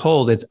ever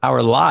told. It's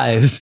our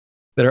lives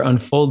that are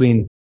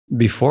unfolding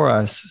before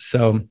us.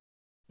 So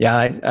yeah,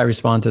 I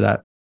respond to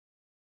that.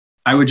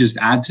 I would just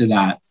add to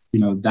that,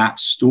 that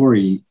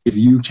story, if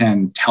you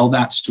can tell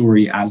that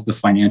story as the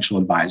financial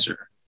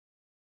advisor,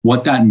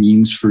 what that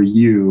means for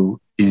you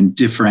in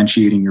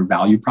differentiating your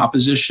value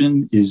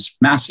proposition is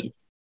massive,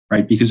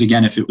 right? Because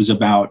again, if it was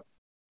about,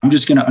 I'm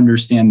just going to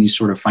understand these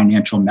sort of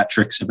financial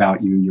metrics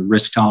about you, your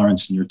risk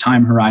tolerance and your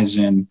time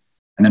horizon,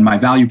 and then my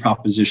value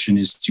proposition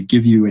is to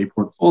give you a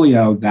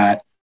portfolio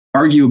that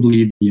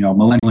arguably,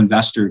 millennial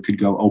investor could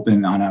go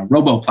open on a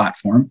robo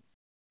platform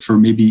for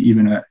maybe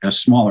even a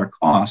smaller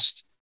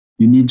cost.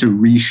 You need to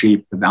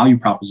reshape the value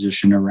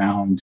proposition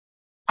around,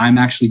 I'm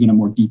actually going to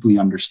more deeply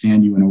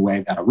understand you in a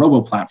way that a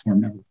robo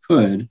platform never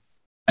could,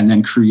 and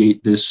then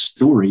create this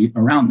story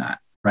around that,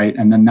 right?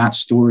 And then that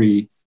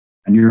story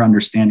and your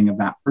understanding of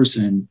that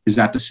person is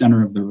at the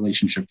center of the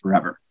relationship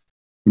forever.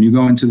 When you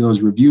go into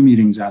those review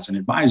meetings as an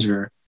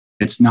advisor,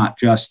 it's not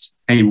just,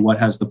 hey, what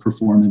has the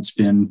performance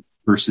been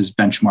versus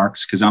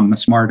benchmarks? Because I'm the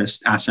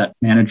smartest asset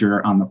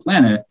manager on the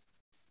planet.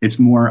 It's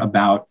more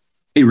about,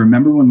 hey,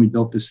 remember when we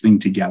built this thing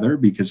together?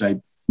 Because I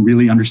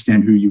really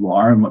understand who you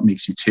are and what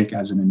makes you tick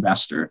as an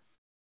investor.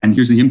 And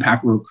here's the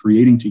impact we're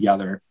creating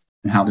together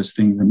and how this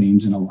thing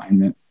remains in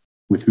alignment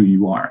with who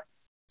you are.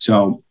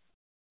 So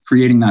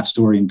creating that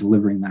story and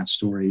delivering that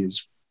story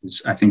is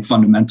is, I think,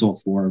 fundamental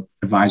for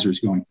advisors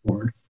going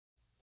forward.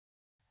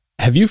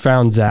 Have you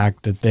found,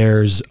 Zach, that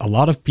there's a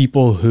lot of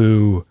people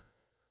who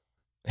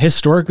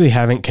historically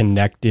haven't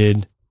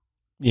connected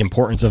the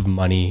importance of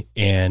money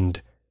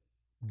and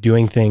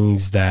doing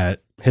things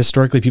that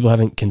historically people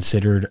haven't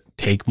considered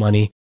take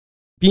money?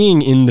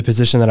 Being in the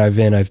position that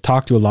I've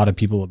talked to a lot of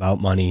people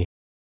about money,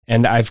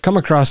 and I've come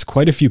across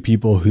quite a few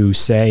people who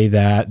say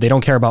that they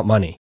don't care about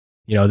money.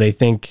 You know, they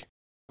think,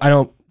 I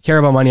don't care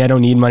about money, I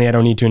don't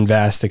need to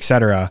invest,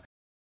 etc.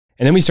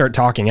 And then we start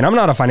talking, and I'm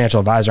not a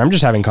financial advisor. I'm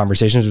just having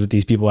conversations with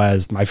these people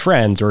as my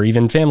friends or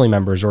even family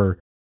members or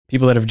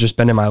people that have just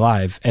been in my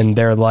life. And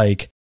they're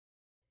like,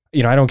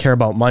 you know, I don't care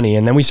about money.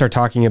 And then we start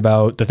talking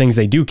about the things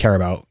they do care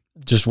about.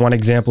 Just one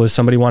example is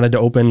somebody wanted to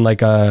open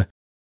like a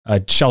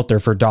shelter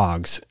for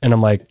dogs. And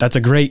I'm like, that's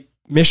a great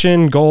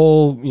mission,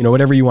 goal, you know,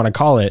 whatever you want to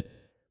call it.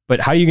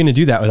 But how are you going to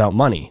do that without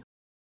money?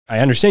 I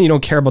understand you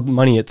don't care about the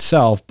money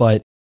itself,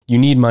 but you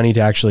need money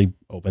to actually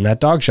open that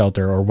dog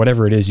shelter or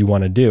whatever it is you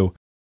want to do.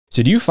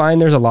 So do you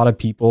find there's a lot of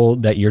people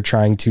that you're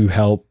trying to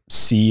help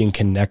see and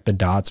connect the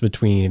dots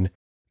between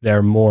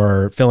their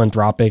more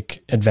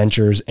philanthropic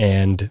adventures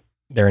and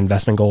their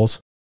investment goals?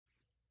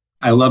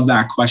 I love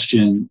that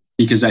question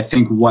because I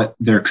think what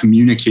they're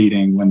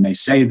communicating when they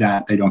say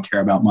that they don't care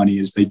about money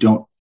is they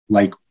don't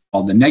like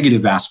all the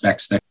negative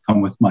aspects that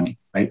come with money,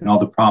 right? And all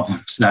the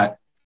problems that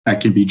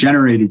can be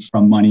generated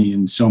from money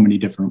in so many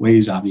different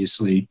ways,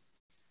 obviously.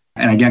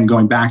 And again,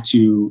 going back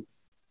to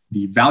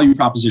the value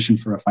proposition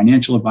for a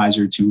financial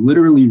advisor to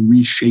literally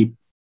reshape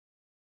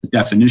the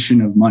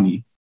definition of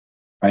money,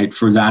 right,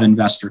 for that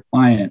investor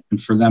client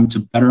and for them to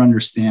better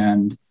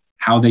understand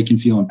how they can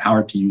feel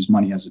empowered to use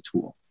money as a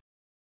tool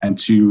and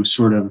to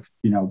sort of,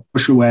 you know,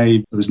 push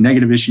away those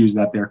negative issues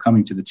that they're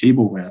coming to the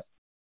table with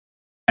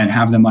and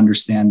have them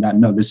understand that,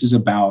 no, this is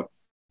about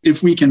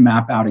if we can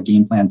map out a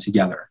game plan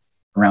together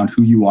around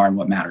who you are and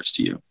what matters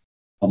to you,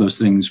 all those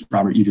things,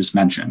 Robert, you just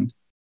mentioned,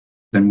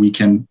 then we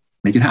can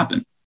make it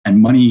happen.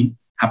 And money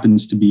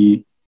happens to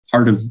be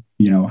part of,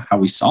 you know, how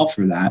we solve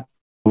for that.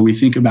 But we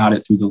think about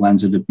it through the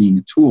lens of it being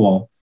a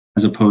tool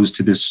as opposed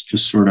to this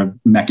just sort of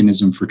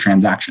mechanism for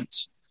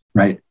transactions,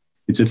 right?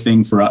 It's a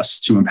thing for us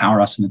to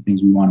empower us in the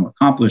things we want to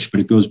accomplish, but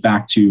it goes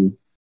back to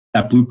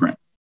that blueprint,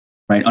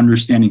 right?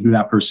 Understanding who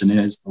that person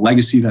is, the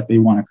legacy that they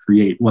want to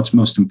create, what's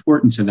most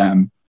important to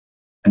them.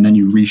 And then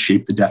you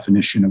reshape the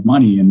definition of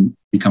money and it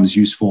becomes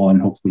useful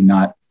and hopefully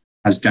not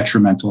as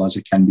detrimental as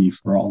it can be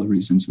for all the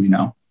reasons we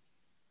know.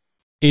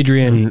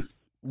 Adrian,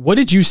 what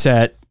did you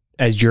set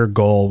as your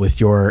goal with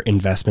your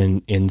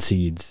investment in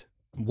seeds?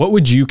 What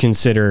would you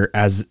consider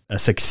as a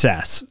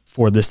success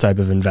for this type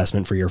of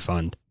investment for your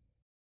fund?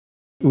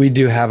 We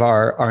do have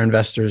our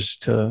investors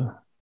to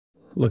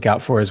look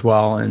out for as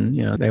well. And,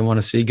 you know, they want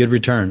to see good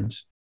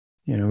returns.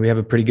 You know, we have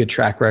a pretty good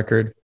track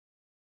record,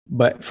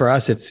 but for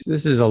us,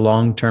 this is a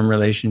long-term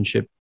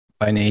relationship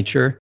by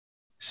nature.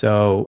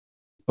 So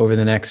over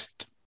the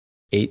next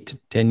 8 to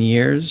 10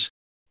 years,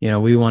 you know,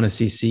 we want to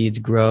see seeds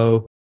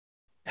grow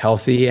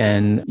healthy.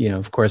 And, you know,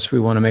 of course, we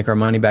want to make our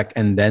money back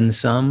and then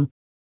some.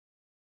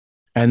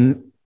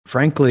 And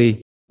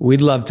frankly,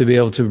 we'd love to be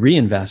able to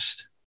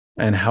reinvest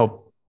and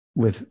help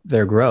with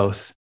their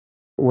growth.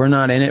 We're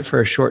not in it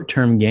for a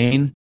short-term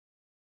gain.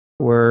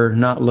 We're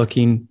not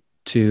looking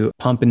to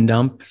pump and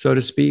dump, so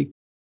to speak.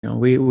 You know,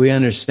 we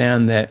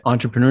understand that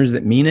entrepreneurs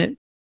that mean it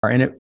are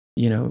in it,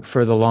 you know,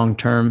 for the long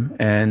term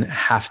and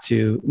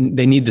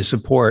they need the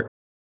support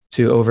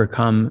to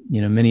overcome,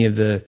 you know, many of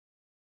the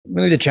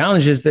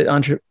challenges that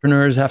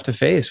entrepreneurs have to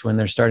face when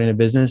they're starting a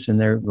business and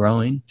they're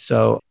growing.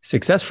 So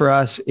success for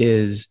us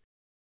is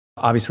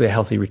obviously a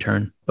healthy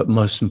return, but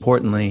most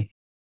importantly,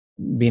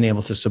 being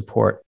able to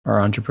support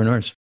our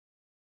entrepreneurs.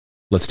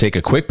 Let's take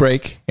a quick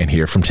break and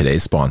hear from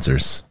today's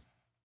sponsors.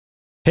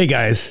 Hey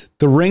guys,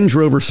 the Range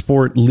Rover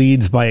Sport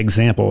leads by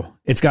example.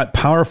 It's got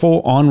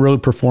powerful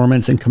on-road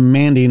performance and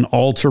commanding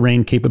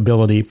all-terrain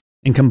capability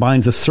and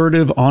combines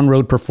assertive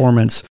on-road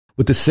performance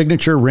with the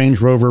signature Range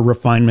Rover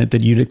refinement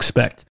that you'd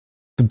expect.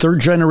 The third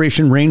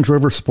generation Range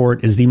Rover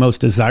Sport is the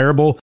most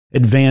desirable,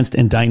 advanced,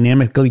 and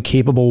dynamically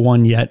capable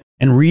one yet,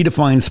 and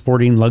redefines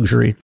sporting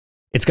luxury.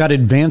 It's got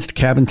advanced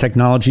cabin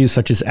technologies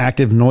such as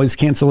active noise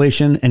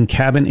cancellation and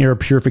cabin air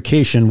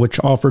purification, which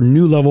offer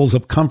new levels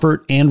of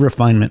comfort and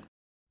refinement.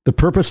 The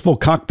purposeful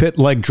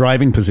cockpit-like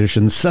driving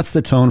position sets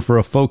the tone for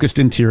a focused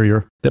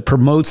interior that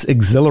promotes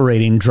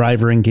exhilarating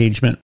driver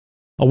engagement.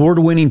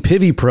 Award-winning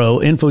Pivi Pro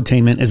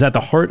infotainment is at the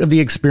heart of the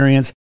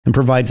experience and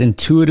provides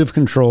intuitive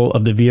control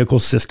of the vehicle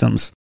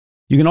systems.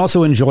 You can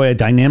also enjoy a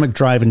dynamic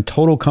drive in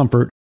total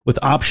comfort with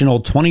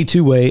optional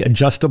 22-way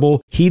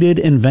adjustable, heated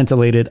and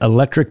ventilated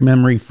electric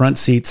memory front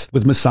seats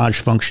with massage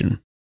function.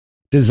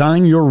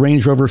 Design your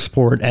Range Rover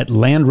Sport at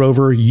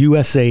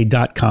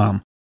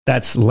LandRoverUSA.com.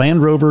 That's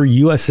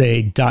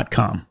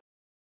LandRoverUSA.com.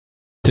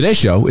 Today's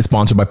show is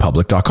sponsored by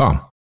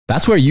Public.com.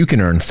 That's where you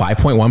can earn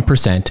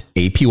 5.1%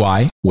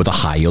 APY with a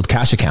high-yield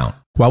cash account.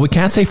 While we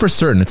can't say for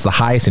certain it's the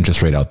highest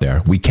interest rate out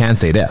there, we can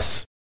say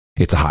this.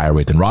 It's a higher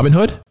rate than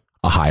Robinhood,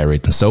 a higher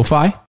rate than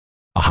SoFi,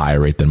 a higher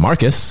rate than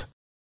Marcus,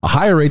 a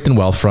higher rate than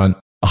Wealthfront,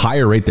 a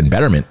higher rate than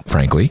Betterment,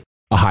 frankly,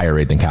 a higher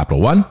rate than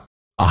Capital One,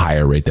 a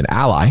higher rate than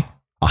Ally,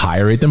 a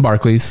higher rate than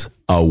Barclays,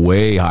 a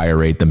way higher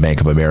rate than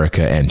Bank of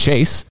America and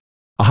Chase,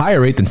 a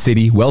higher rate than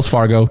Citi, Wells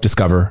Fargo,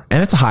 Discover,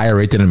 and it's a higher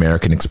rate than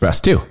American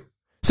Express too.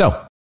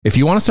 So if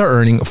you want to start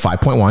earning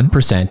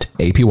 5.1%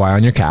 APY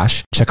on your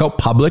cash, check out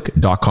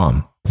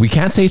public.com. We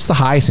can't say it's the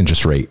highest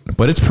interest rate,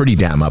 but it's pretty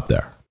damn up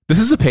there. This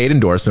is a paid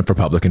endorsement for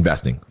Public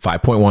Investing,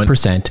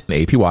 5.1%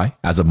 APY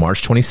as of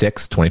March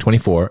 26,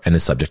 2024, and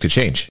is subject to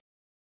change.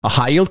 A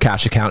high-yield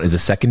cash account is a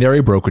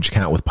secondary brokerage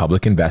account with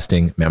Public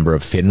Investing, member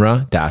of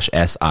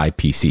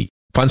FINRA-SIPC.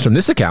 Funds from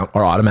this account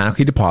are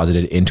automatically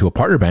deposited into a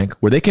partner bank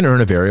where they can earn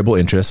a variable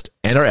interest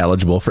and are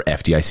eligible for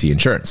FDIC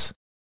insurance.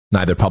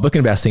 Neither Public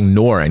Investing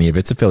nor any of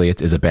its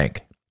affiliates is a bank.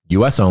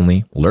 US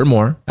only. Learn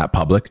more at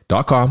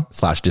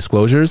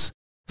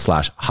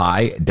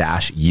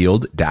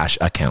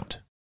public.com/disclosures/high-yield-account.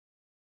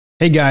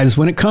 Hey guys,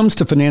 when it comes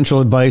to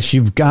financial advice,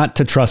 you've got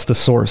to trust the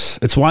source.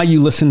 It's why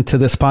you listen to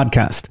this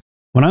podcast.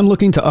 When I'm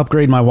looking to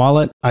upgrade my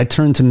wallet, I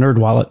turn to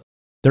NerdWallet.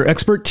 Their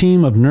expert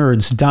team of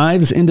nerds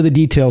dives into the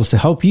details to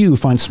help you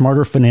find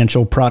smarter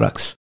financial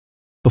products.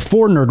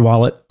 Before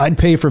NerdWallet, I'd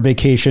pay for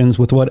vacations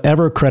with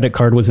whatever credit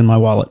card was in my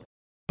wallet.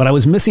 But I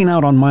was missing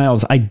out on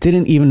miles I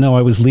didn't even know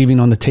I was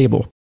leaving on the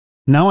table.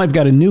 Now I've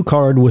got a new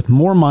card with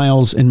more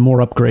miles and more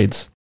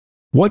upgrades.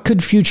 What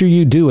could future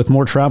you do with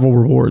more travel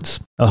rewards?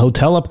 A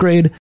hotel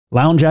upgrade?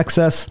 Lounge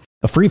access?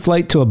 A free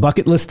flight to a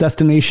bucket list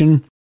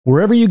destination?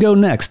 Wherever you go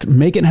next,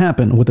 make it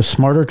happen with a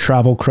smarter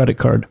travel credit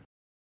card.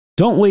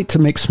 Don't wait to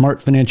make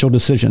smart financial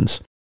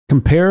decisions.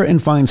 Compare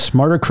and find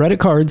smarter credit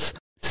cards,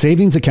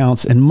 savings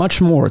accounts, and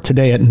much more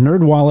today at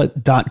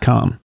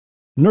nerdwallet.com.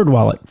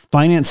 NerdWallet,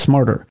 finance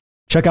smarter.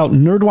 Check out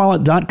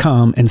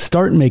nerdwallet.com and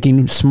start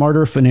making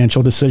smarter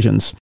financial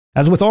decisions.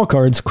 As with all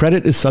cards,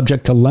 credit is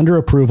subject to lender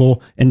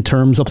approval and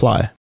terms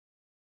apply.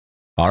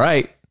 All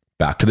right,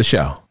 back to the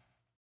show.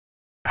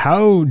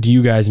 How do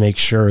you guys make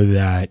sure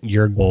that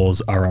your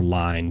goals are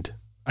aligned?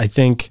 I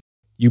think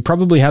you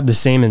probably have the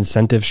same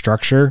incentive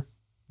structure,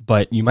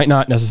 but you might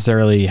not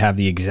necessarily have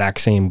the exact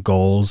same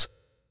goals,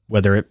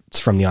 whether it's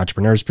from the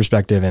entrepreneur's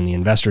perspective and the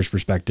investor's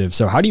perspective.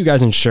 So how do you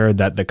guys ensure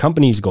that the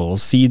company's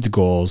goals, Seed's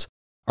goals,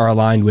 are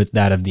aligned with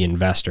that of the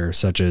investor,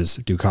 such as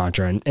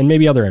DoContra and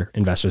maybe other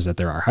investors that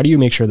there are? How do you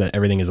make sure that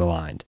everything is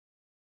aligned?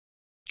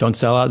 Don't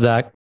sell out,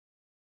 Zach.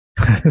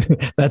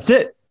 That's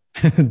it.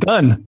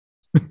 Done.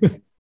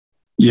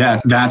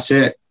 Yeah, that's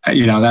it.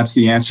 That's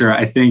the answer.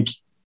 I think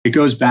it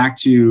goes back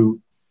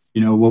to,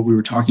 what we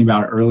were talking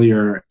about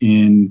earlier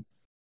in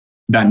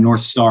that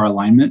North Star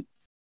alignment.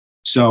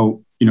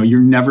 So, you're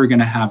never going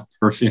to have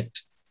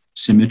perfect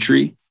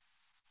symmetry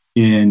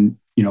in,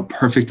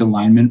 perfect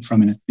alignment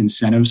from an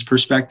incentives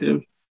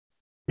perspective.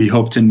 We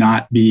hope to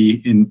not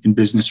be in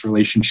business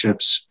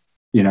relationships,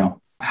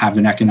 have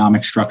an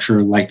economic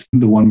structure like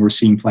the one we're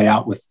seeing play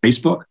out with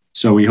Facebook.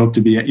 So we hope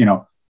to be,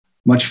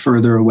 much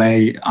further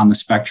away on the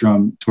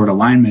spectrum toward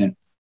alignment.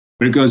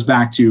 But it goes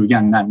back to,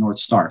 again, that North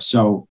Star.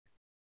 So,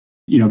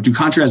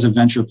 DoContra as a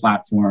venture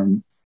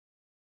platform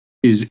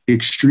is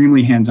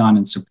extremely hands-on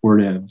and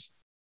supportive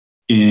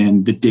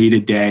in the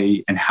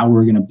day-to-day and how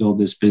we're going to build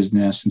this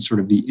business and sort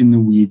of the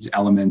in-the-weeds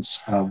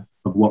elements of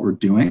what we're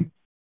doing.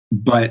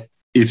 But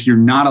if you're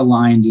not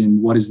aligned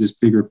in what is this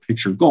bigger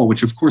picture goal,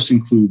 which of course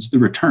includes the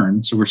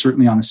return, so we're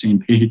certainly on the same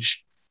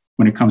page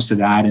when it comes to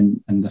that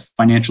and the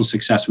financial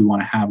success we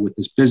want to have with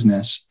this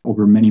business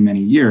over many, many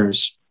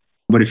years.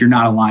 But if you're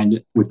not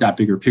aligned with that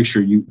bigger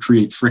picture, you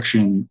create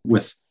friction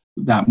with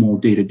that more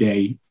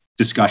day-to-day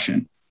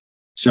discussion.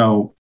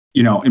 So,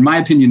 in my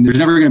opinion, there's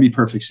never going to be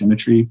perfect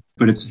symmetry,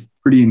 but it's a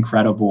pretty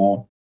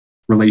incredible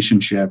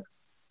relationship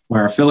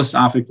where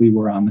philosophically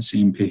we're on the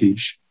same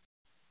page.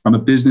 From a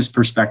business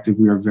perspective,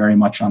 we are very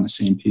much on the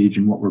same page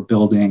in what we're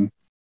building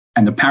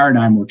and the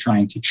paradigm we're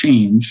trying to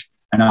change.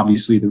 And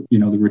obviously, the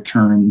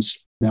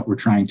returns that we're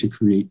trying to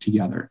create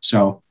together.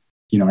 So,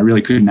 I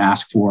really couldn't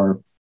ask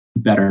for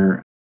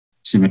better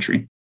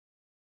symmetry.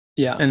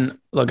 Yeah. And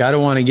look, I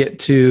don't want to get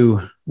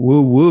too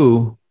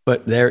woo-woo,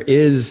 but there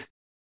is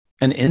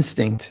an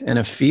instinct and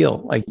a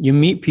feel. Like you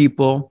meet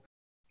people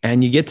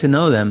and you get to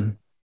know them.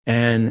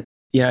 And,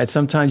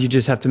 sometimes you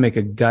just have to make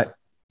a gut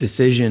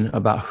decision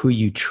about who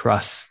you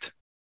trust.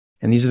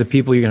 And these are the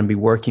people you're going to be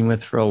working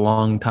with for a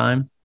long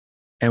time.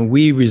 And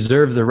we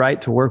reserve the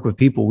right to work with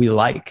people we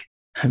like.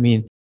 I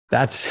mean,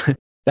 that's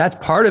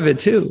part of it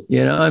too.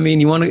 You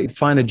want to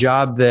find a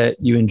job that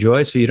you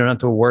enjoy so you don't have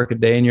to work a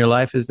day in your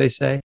life, as they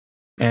say.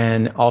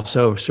 And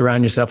also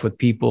surround yourself with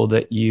people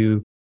that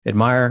you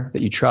admire,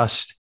 that you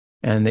trust,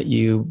 and that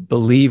you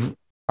believe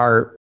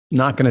are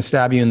not going to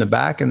stab you in the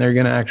back and they're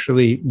going to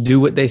actually do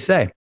what they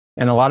say.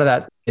 And a lot of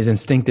that is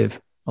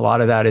instinctive. A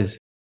lot of that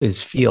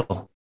is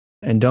feel.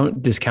 And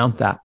don't discount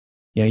that.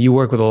 You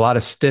work with a lot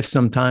of stiffs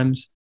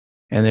sometimes.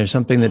 And there's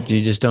something that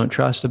you just don't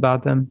trust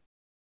about them.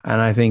 And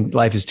I think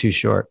life is too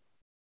short.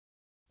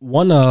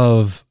 One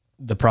of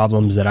the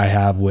problems that I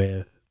have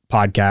with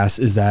podcasts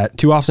is that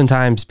too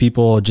oftentimes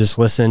people just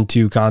listen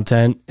to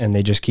content and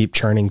they just keep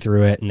churning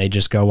through it and they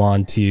just go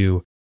on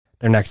to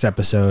their next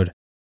episode.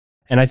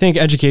 And I think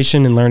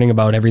education and learning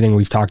about everything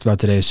we've talked about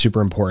today is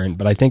super important,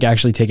 but I think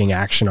actually taking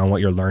action on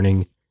what you're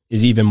learning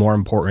is even more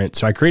important.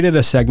 So I created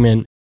a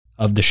segment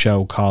of the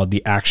show called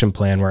the Action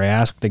Plan, where I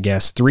ask the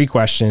guests 3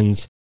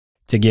 questions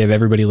to give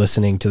everybody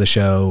listening to the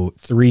show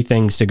 3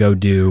 things to go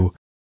do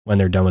when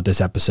they're done with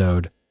this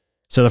episode.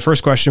 So the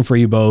first question for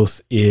you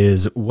both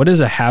is, what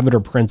is a habit or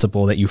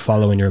principle that you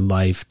follow in your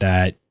life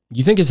that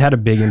you think has had a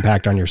big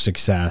impact on your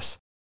success?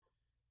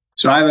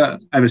 So I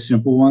have a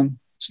simple one.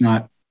 It's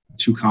not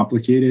too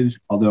complicated,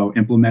 although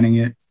implementing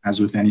it, as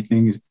with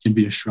anything, can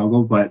be a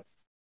struggle, but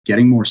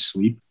getting more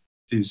sleep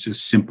is a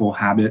simple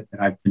habit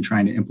that I've been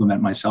trying to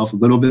implement myself. A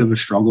little bit of a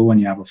struggle when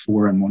you have a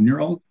 4 and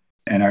 1-year-old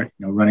and are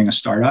running a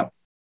startup,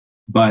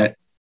 but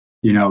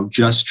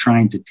just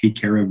trying to take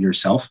care of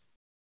yourself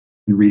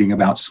and reading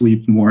about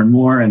sleep more and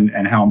more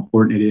and how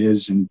important it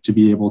is, and to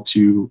be able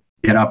to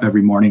get up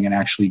every morning and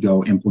actually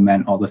go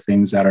implement all the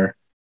things that are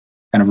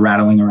kind of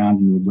rattling around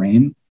in your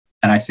brain.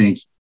 And I think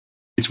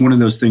it's one of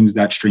those things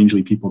that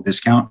strangely people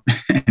discount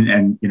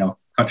and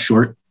cut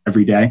short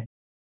every day.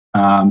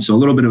 So a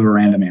little bit of a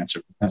random answer,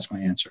 but that's my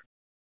answer.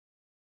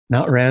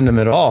 Not random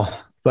at all,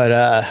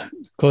 but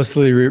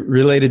closely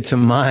related to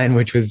mine,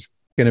 which was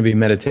going to be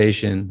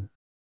meditation.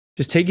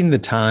 Just taking the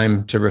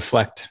time to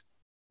reflect.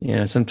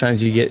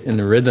 Sometimes you get in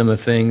the rhythm of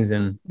things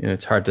and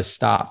it's hard to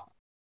stop,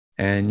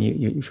 and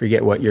you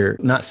forget what you're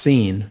not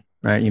seeing,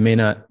 right? You may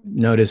not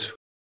notice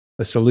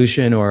a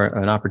solution or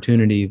an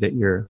opportunity that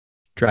you're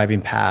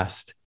driving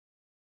past.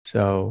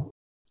 So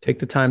take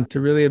the time to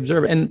really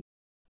observe. And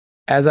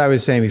as I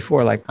was saying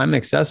before, I'm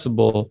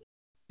accessible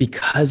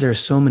because there's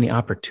so many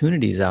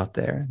opportunities out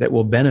there that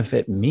will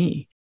benefit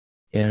me.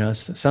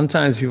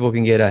 Sometimes people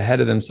can get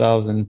ahead of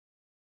themselves and,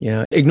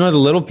 ignore the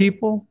little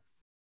people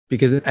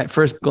because at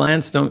first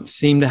glance don't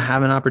seem to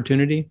have an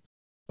opportunity.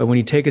 But when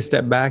you take a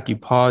step back, you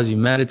pause, you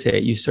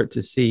meditate, you start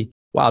to see,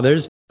 wow,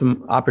 there's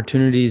some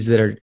opportunities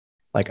that are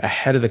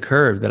ahead of the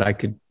curve that I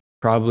could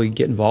probably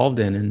get involved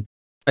in. And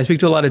I speak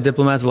to a lot of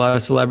diplomats, a lot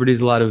of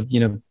celebrities, a lot of,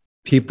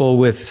 people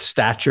with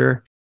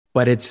stature,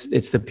 but it's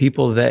the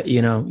people that,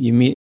 you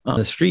meet on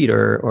the street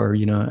or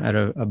at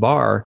a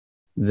bar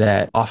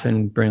that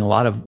often bring a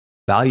lot of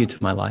value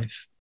to my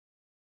life.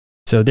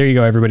 So there you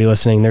go, everybody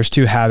listening. There's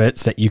 2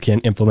 habits that you can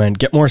implement: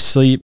 get more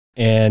sleep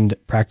and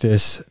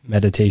practice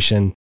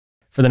meditation.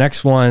 For the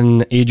next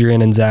one,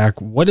 Adrian and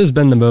Zach, what has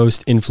been the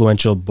most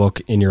influential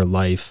book in your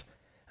life?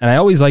 And I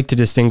always like to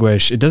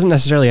distinguish, it doesn't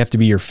necessarily have to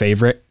be your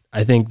favorite.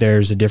 I think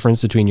there's a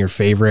difference between your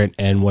favorite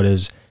and what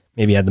has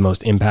maybe had the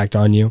most impact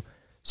on you.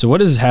 So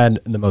what has had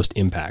the most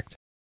impact?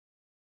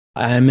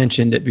 I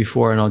mentioned it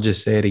before, and I'll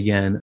just say it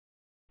again.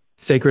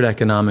 Sacred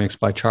Economics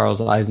by Charles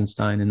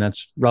Eisenstein, and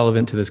that's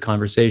relevant to this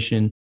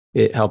conversation.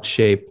 It helps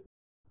shape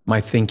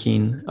my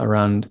thinking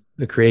around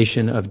the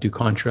creation of Du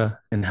Contra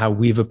and how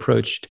we've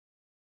approached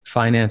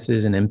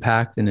finances and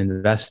impact and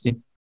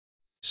investing.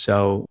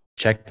 So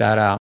check that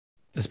out,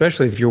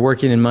 especially if you're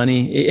working in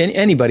money.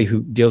 Anybody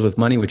who deals with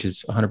money, which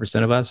is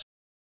 100% of us,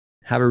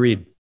 have a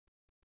read.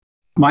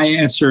 My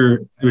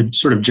answer, a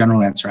sort of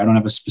general answer, I don't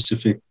have a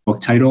specific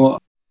book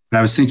title, but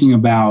I was thinking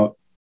about,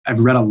 I've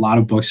read a lot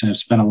of books and I've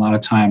spent a lot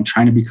of time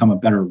trying to become a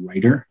better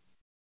writer,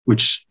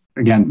 which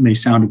again may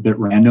sound a bit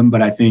random,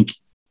 but I think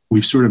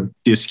we've sort of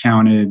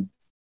discounted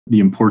the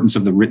importance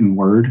of the written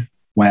word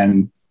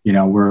when,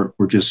 we're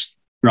just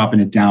dropping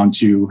it down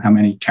to how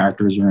many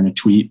characters are in a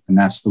tweet, and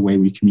that's the way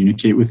we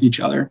communicate with each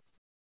other.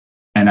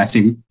 And I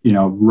think,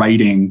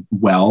 writing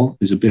well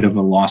is a bit of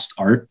a lost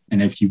art.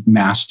 And if you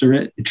master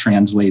it, it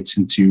translates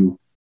into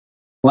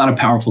a lot of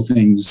powerful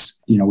things,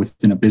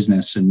 within a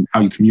business, and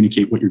how you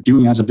communicate what you're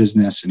doing as a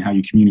business and how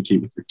you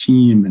communicate with your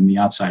team and the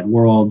outside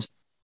world.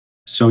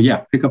 So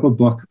yeah, pick up a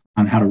book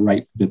on how to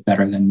write a bit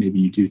better than maybe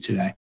you do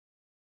today.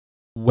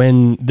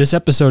 When this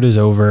episode is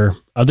over,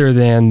 other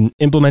than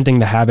implementing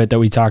the habit that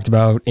we talked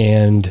about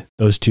and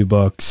those 2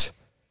 books,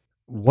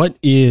 what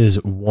is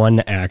one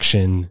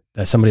action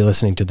that somebody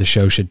listening to the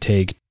show should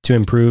take to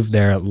improve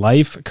their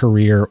life,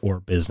 career, or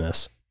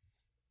business?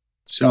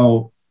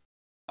 So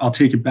I'll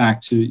take it back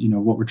to,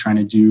 what we're trying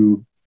to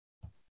do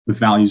with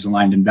values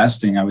aligned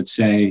investing. I would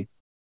say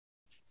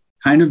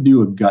kind of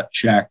do a gut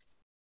check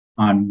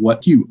on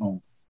what you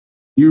own.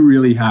 You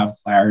really have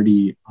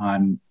clarity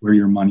on where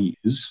your money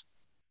is.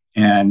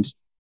 And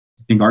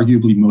I think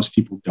arguably most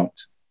people don't.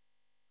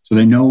 So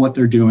they know what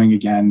they're doing.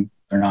 Again,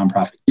 they're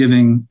nonprofit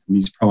giving and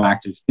these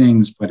proactive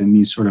things, but in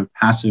these sort of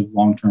passive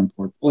long-term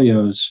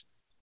portfolios,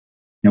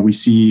 we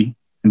see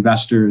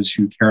investors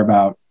who care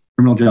about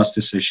criminal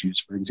justice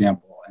issues, for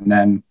example. And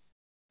then,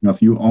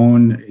 if you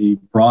own a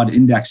broad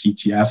index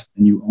ETF,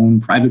 then you own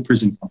private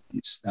prison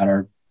companies that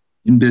are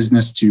in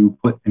business to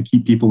put and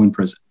keep people in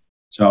prison.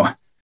 So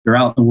you're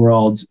out in the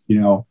world,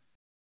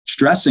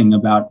 stressing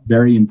about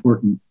very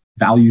important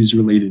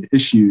values-related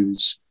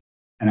issues,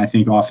 and I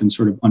think often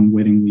sort of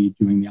unwittingly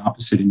doing the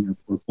opposite in your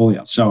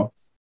portfolio. So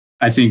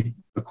I think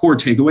the core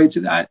takeaway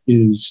to that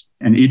is,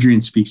 and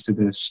Adrian speaks to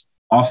this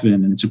often,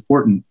 and it's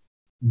important,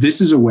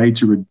 this is a way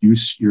to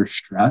reduce your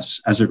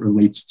stress as it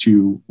relates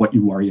to what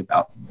you worry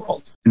about in the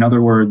world. In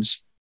other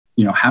words,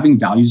 having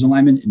values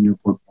alignment in your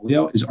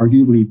portfolio is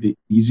arguably the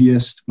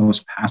easiest,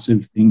 most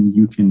passive thing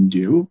you can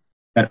do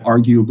that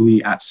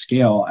arguably at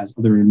scale, as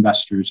other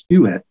investors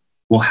do it,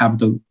 will have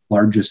the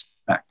largest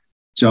effect.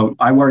 So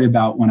I worry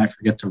about when I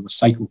forget to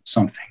recycle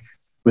something,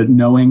 but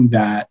knowing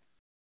that,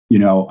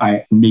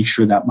 I make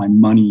sure that my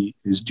money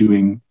is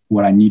doing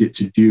what I need it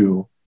to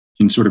do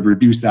can sort of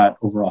reduce that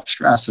overall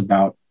stress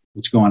about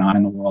what's going on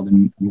in the world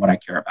and what I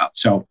care about.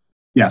 So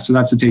so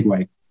that's the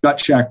takeaway. Gut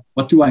check,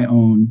 what do I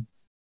own?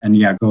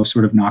 And go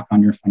sort of knock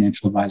on your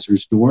financial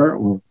advisor's door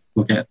or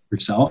look at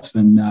yourself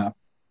and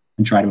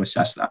try to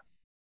assess that.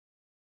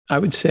 I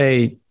would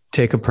say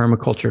take a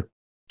permaculture.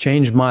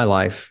 Changed my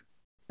life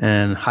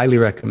and highly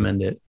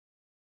recommend it.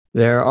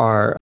 There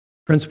are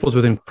principles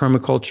within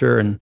permaculture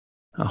and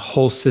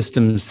whole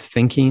systems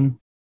thinking,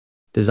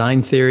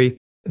 design theory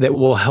that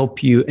will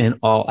help you in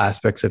all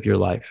aspects of your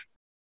life.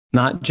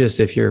 Not just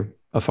if you're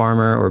a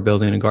farmer or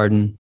building a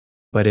garden,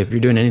 but if you're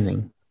doing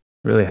anything,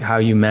 really how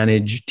you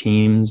manage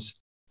teams,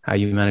 how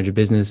you manage a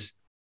business,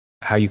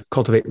 how you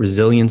cultivate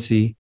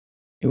resiliency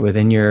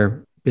within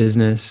your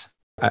business.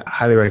 I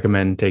highly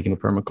recommend taking a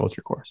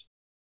permaculture course.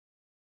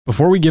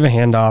 Before we give a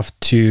handoff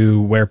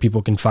to where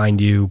people can find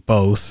you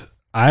both,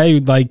 I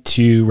would like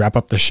to wrap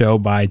up the show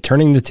by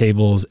turning the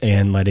tables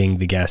and letting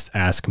the guest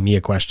ask me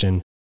a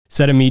question.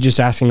 Instead of me just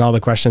asking all the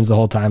questions the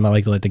whole time, I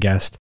like to let the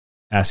guest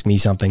ask me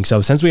something.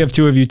 So since we have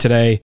two of you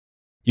today,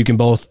 you can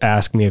both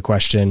ask me a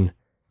question.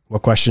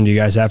 What question do you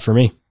guys have for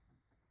me?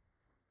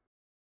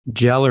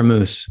 Gel or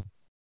mousse?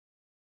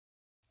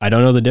 I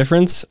don't know the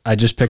difference. I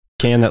just pick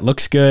a can that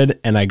looks good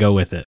and I go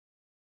with it.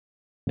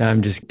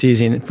 I'm just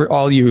teasing. For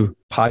all you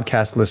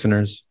podcast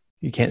listeners,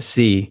 you can't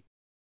see,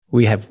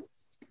 we have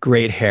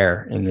great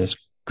hair in this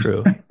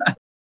crew.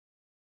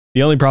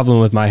 The only problem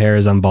with my hair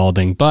is I'm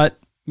balding, but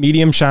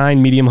medium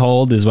shine, medium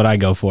hold is what I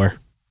go for.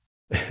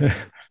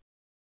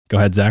 Go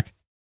ahead, Zach.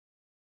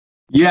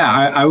 Yeah,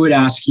 I would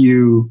ask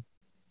you,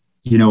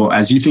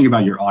 as you think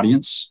about your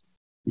audience,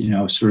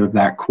 sort of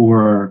that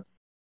core,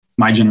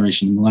 my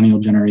generation, millennial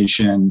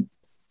generation,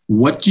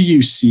 what do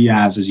you see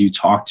as you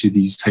talk to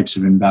these types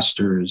of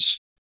investors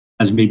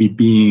as maybe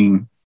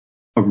being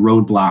a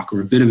roadblock or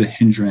a bit of a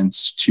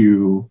hindrance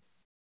to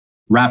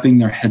wrapping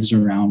their heads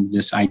around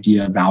this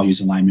idea of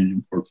values alignment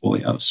in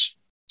portfolios?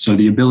 So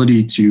the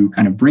ability to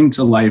kind of bring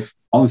to life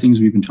all the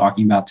things we've been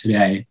talking about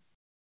today.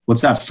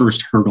 What's that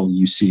first hurdle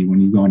you see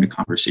when you go into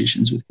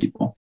conversations with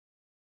people?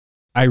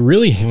 I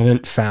really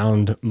haven't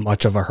found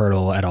much of a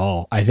hurdle at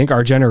all. I think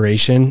our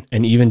generation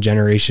and even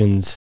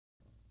generations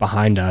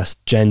behind us,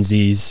 Gen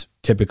Zs,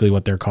 typically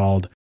what they're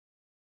called,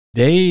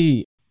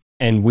 they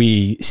and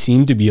we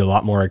seem to be a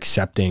lot more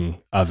accepting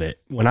of it.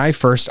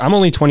 I'm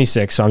only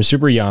 26, so I'm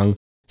super young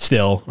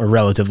still, or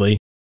relatively.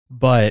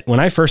 But when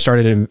I first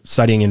started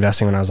studying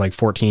investing when I was like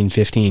 14,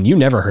 15, you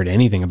never heard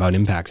anything about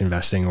impact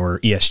investing or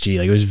ESG.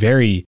 Like it was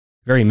very,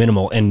 very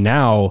minimal. And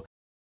now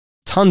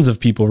tons of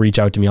people reach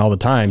out to me all the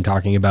time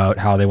talking about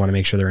how they want to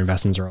make sure their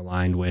investments are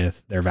aligned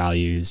with their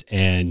values.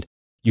 And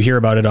you hear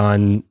about it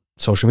on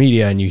social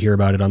media and you hear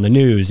about it on the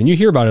news and you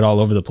hear about it all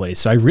over the place.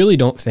 So I really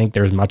don't think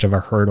there's much of a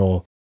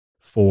hurdle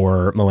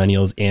for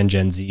millennials and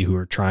Gen Z who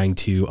are trying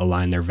to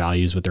align their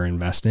values with their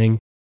investing.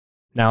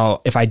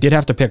 Now, if I did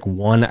have to pick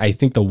one, I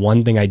think the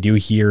one thing I do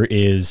hear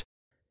is,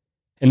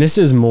 and this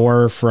is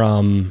more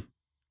from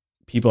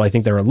people I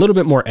think that are a little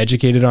bit more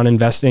educated on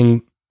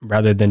investing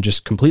rather than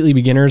just completely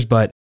beginners,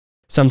 but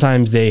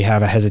sometimes they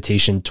have a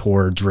hesitation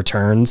towards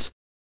returns.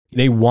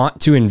 They want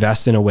to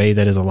invest in a way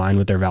that is aligned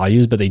with their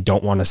values, but they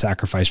don't want to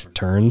sacrifice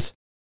returns.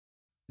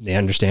 They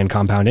understand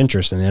compound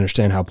interest and they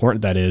understand how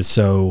important that is.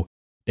 So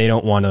they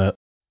don't want to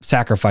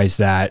sacrifice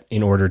that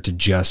in order to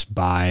just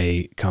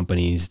buy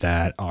companies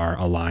that are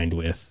aligned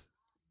with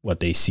what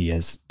they see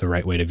as the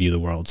right way to view the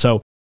world.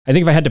 So I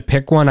think if I had to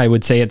pick one, I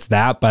would say it's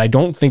that, but I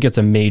don't think it's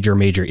a major,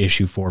 major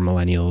issue for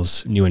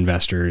millennials, new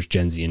investors,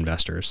 Gen Z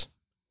investors.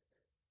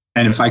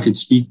 And if I could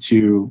speak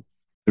to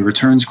the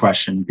returns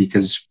question,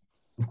 because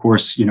of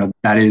course,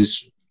 that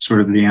is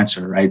sort of the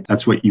answer, right?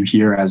 That's what you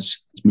hear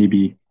as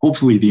maybe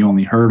hopefully the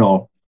only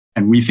hurdle.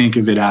 And we think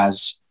of it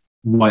as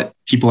what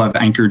people have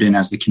anchored in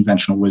as the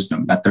conventional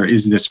wisdom, that there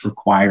is this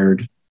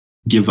required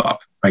give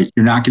up, right?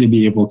 You're not going to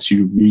be able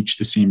to reach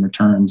the same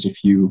returns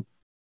if you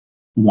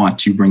want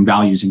to bring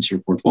values into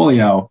your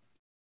portfolio.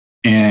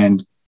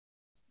 And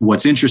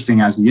what's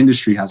interesting as the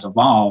industry has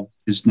evolved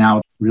is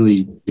now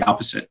really the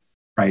opposite,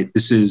 right?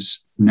 This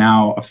is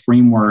now a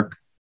framework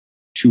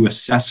to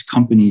assess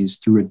companies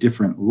through a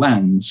different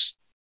lens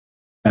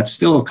that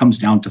still comes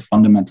down to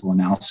fundamental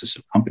analysis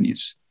of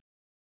companies.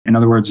 In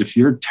other words, if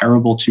you're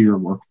terrible to your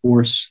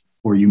workforce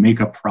or you make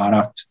a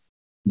product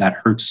that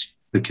hurts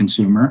the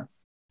consumer,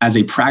 as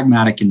a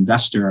pragmatic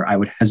investor, I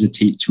would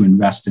hesitate to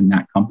invest in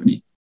that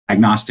company,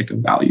 agnostic of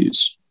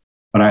values.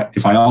 But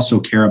if I also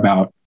care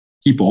about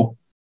people,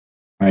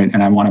 right,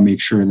 and I want to make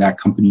sure that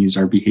companies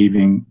are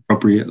behaving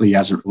appropriately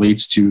as it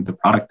relates to the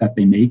product that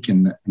they make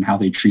and how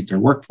they treat their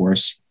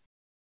workforce,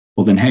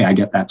 well, then, hey, I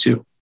get that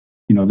too.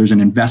 You know, there's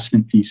an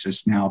investment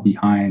thesis now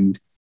behind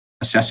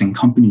assessing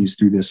companies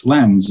through this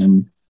lens.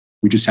 And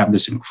we just have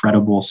this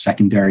incredible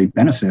secondary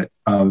benefit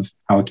of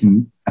how it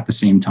can, at the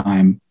same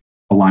time,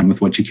 align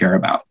with what you care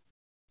about.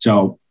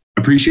 So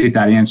appreciate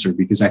that answer,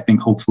 because I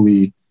think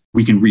hopefully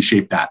we can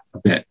reshape that a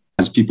bit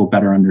as people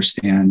better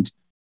understand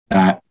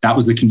that that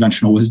was the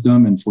conventional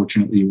wisdom. And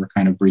fortunately, we're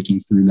kind of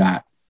breaking through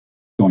that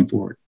going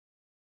forward.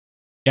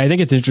 Yeah, I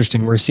think it's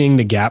interesting. We're seeing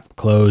the gap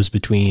close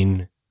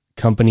between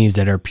companies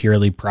that are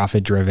purely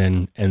profit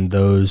driven and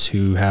those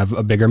who have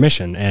a bigger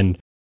mission. And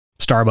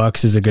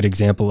Starbucks is a good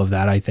example of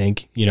that, I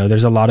think. You know,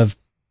 there's a lot of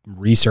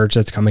research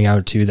that's coming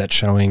out too that's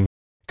showing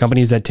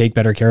companies that take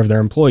better care of their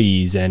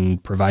employees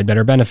and provide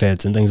better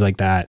benefits and things like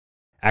that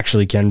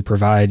actually can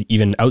provide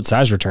even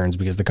outsized returns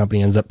because the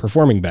company ends up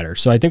performing better.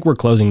 So I think we're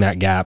closing that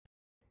gap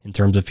in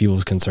terms of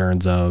people's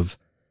concerns of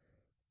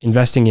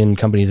investing in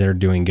companies that are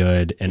doing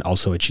good and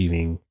also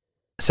achieving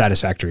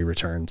satisfactory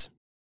returns.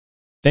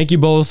 Thank you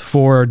both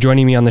for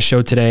joining me on the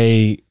show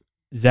today.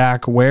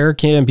 Zach, where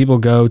can people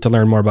go to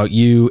learn more about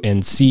you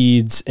and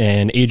Seeds?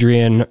 And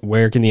Adrian,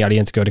 where can the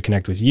audience go to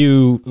connect with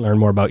you, learn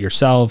more about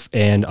yourself,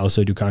 and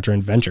also Do Contra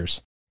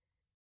Ventures?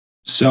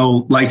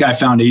 So like I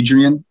found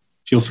Adrian,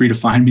 feel free to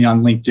find me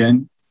on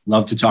LinkedIn.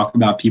 Love to talk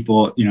about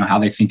people, you know, how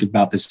they think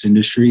about this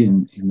industry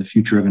and the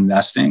future of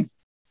investing.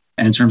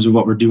 And in terms of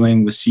what we're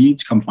doing with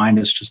Seeds, come find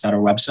us just at our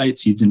website,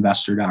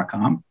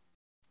 seedsinvestor.com.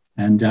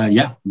 And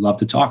yeah, love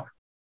to talk.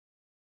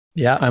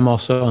 Yeah, I'm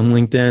also on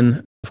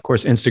LinkedIn, of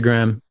course,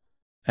 Instagram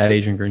at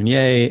Adrian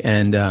Grenier,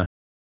 and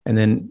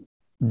then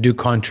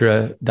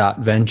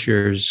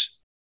docontra.ventures.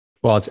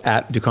 Well, it's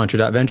at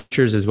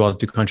docontra.ventures as well as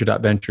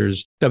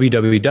docontra.ventures,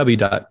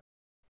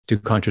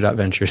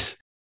 www.docontra.ventures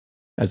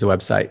as the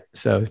website.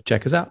 So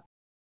check us out.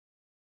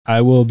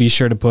 I will be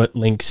sure to put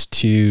links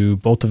to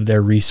both of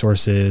their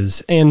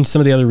resources and some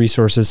of the other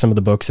resources, some of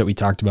the books that we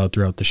talked about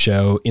throughout the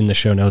show in the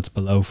show notes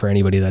below for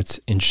anybody that's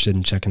interested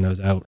in checking those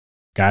out.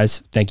 Guys,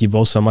 thank you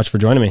both so much for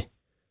joining me.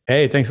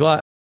 Hey, thanks a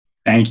lot.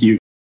 Thank you.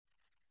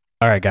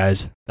 All right,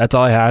 guys, that's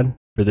all I had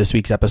for this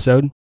week's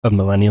episode of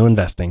Millennial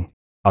Investing.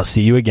 I'll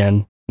see you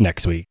again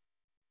next week.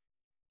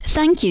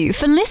 Thank you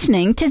for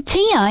listening to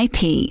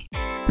TIP.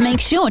 Make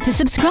sure to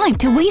subscribe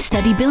to We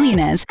Study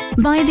Billionaires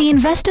by the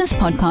Investors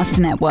Podcast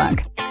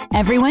Network.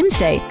 Every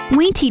Wednesday,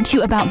 we teach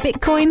you about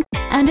Bitcoin,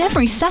 and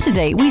every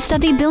Saturday, we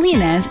study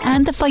billionaires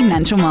and the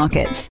financial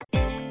markets.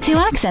 To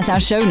access our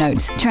show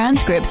notes,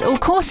 transcripts, or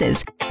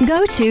courses,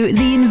 go to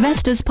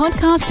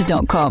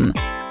theinvestorspodcast.com.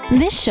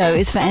 This show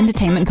is for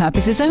entertainment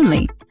purposes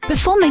only.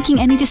 Before making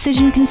any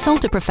decision,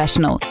 consult a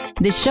professional.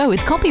 This show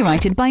is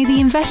copyrighted by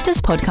the Investors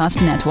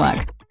Podcast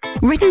Network.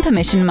 Written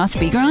permission must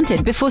be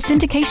granted before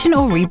syndication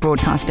or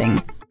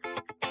rebroadcasting.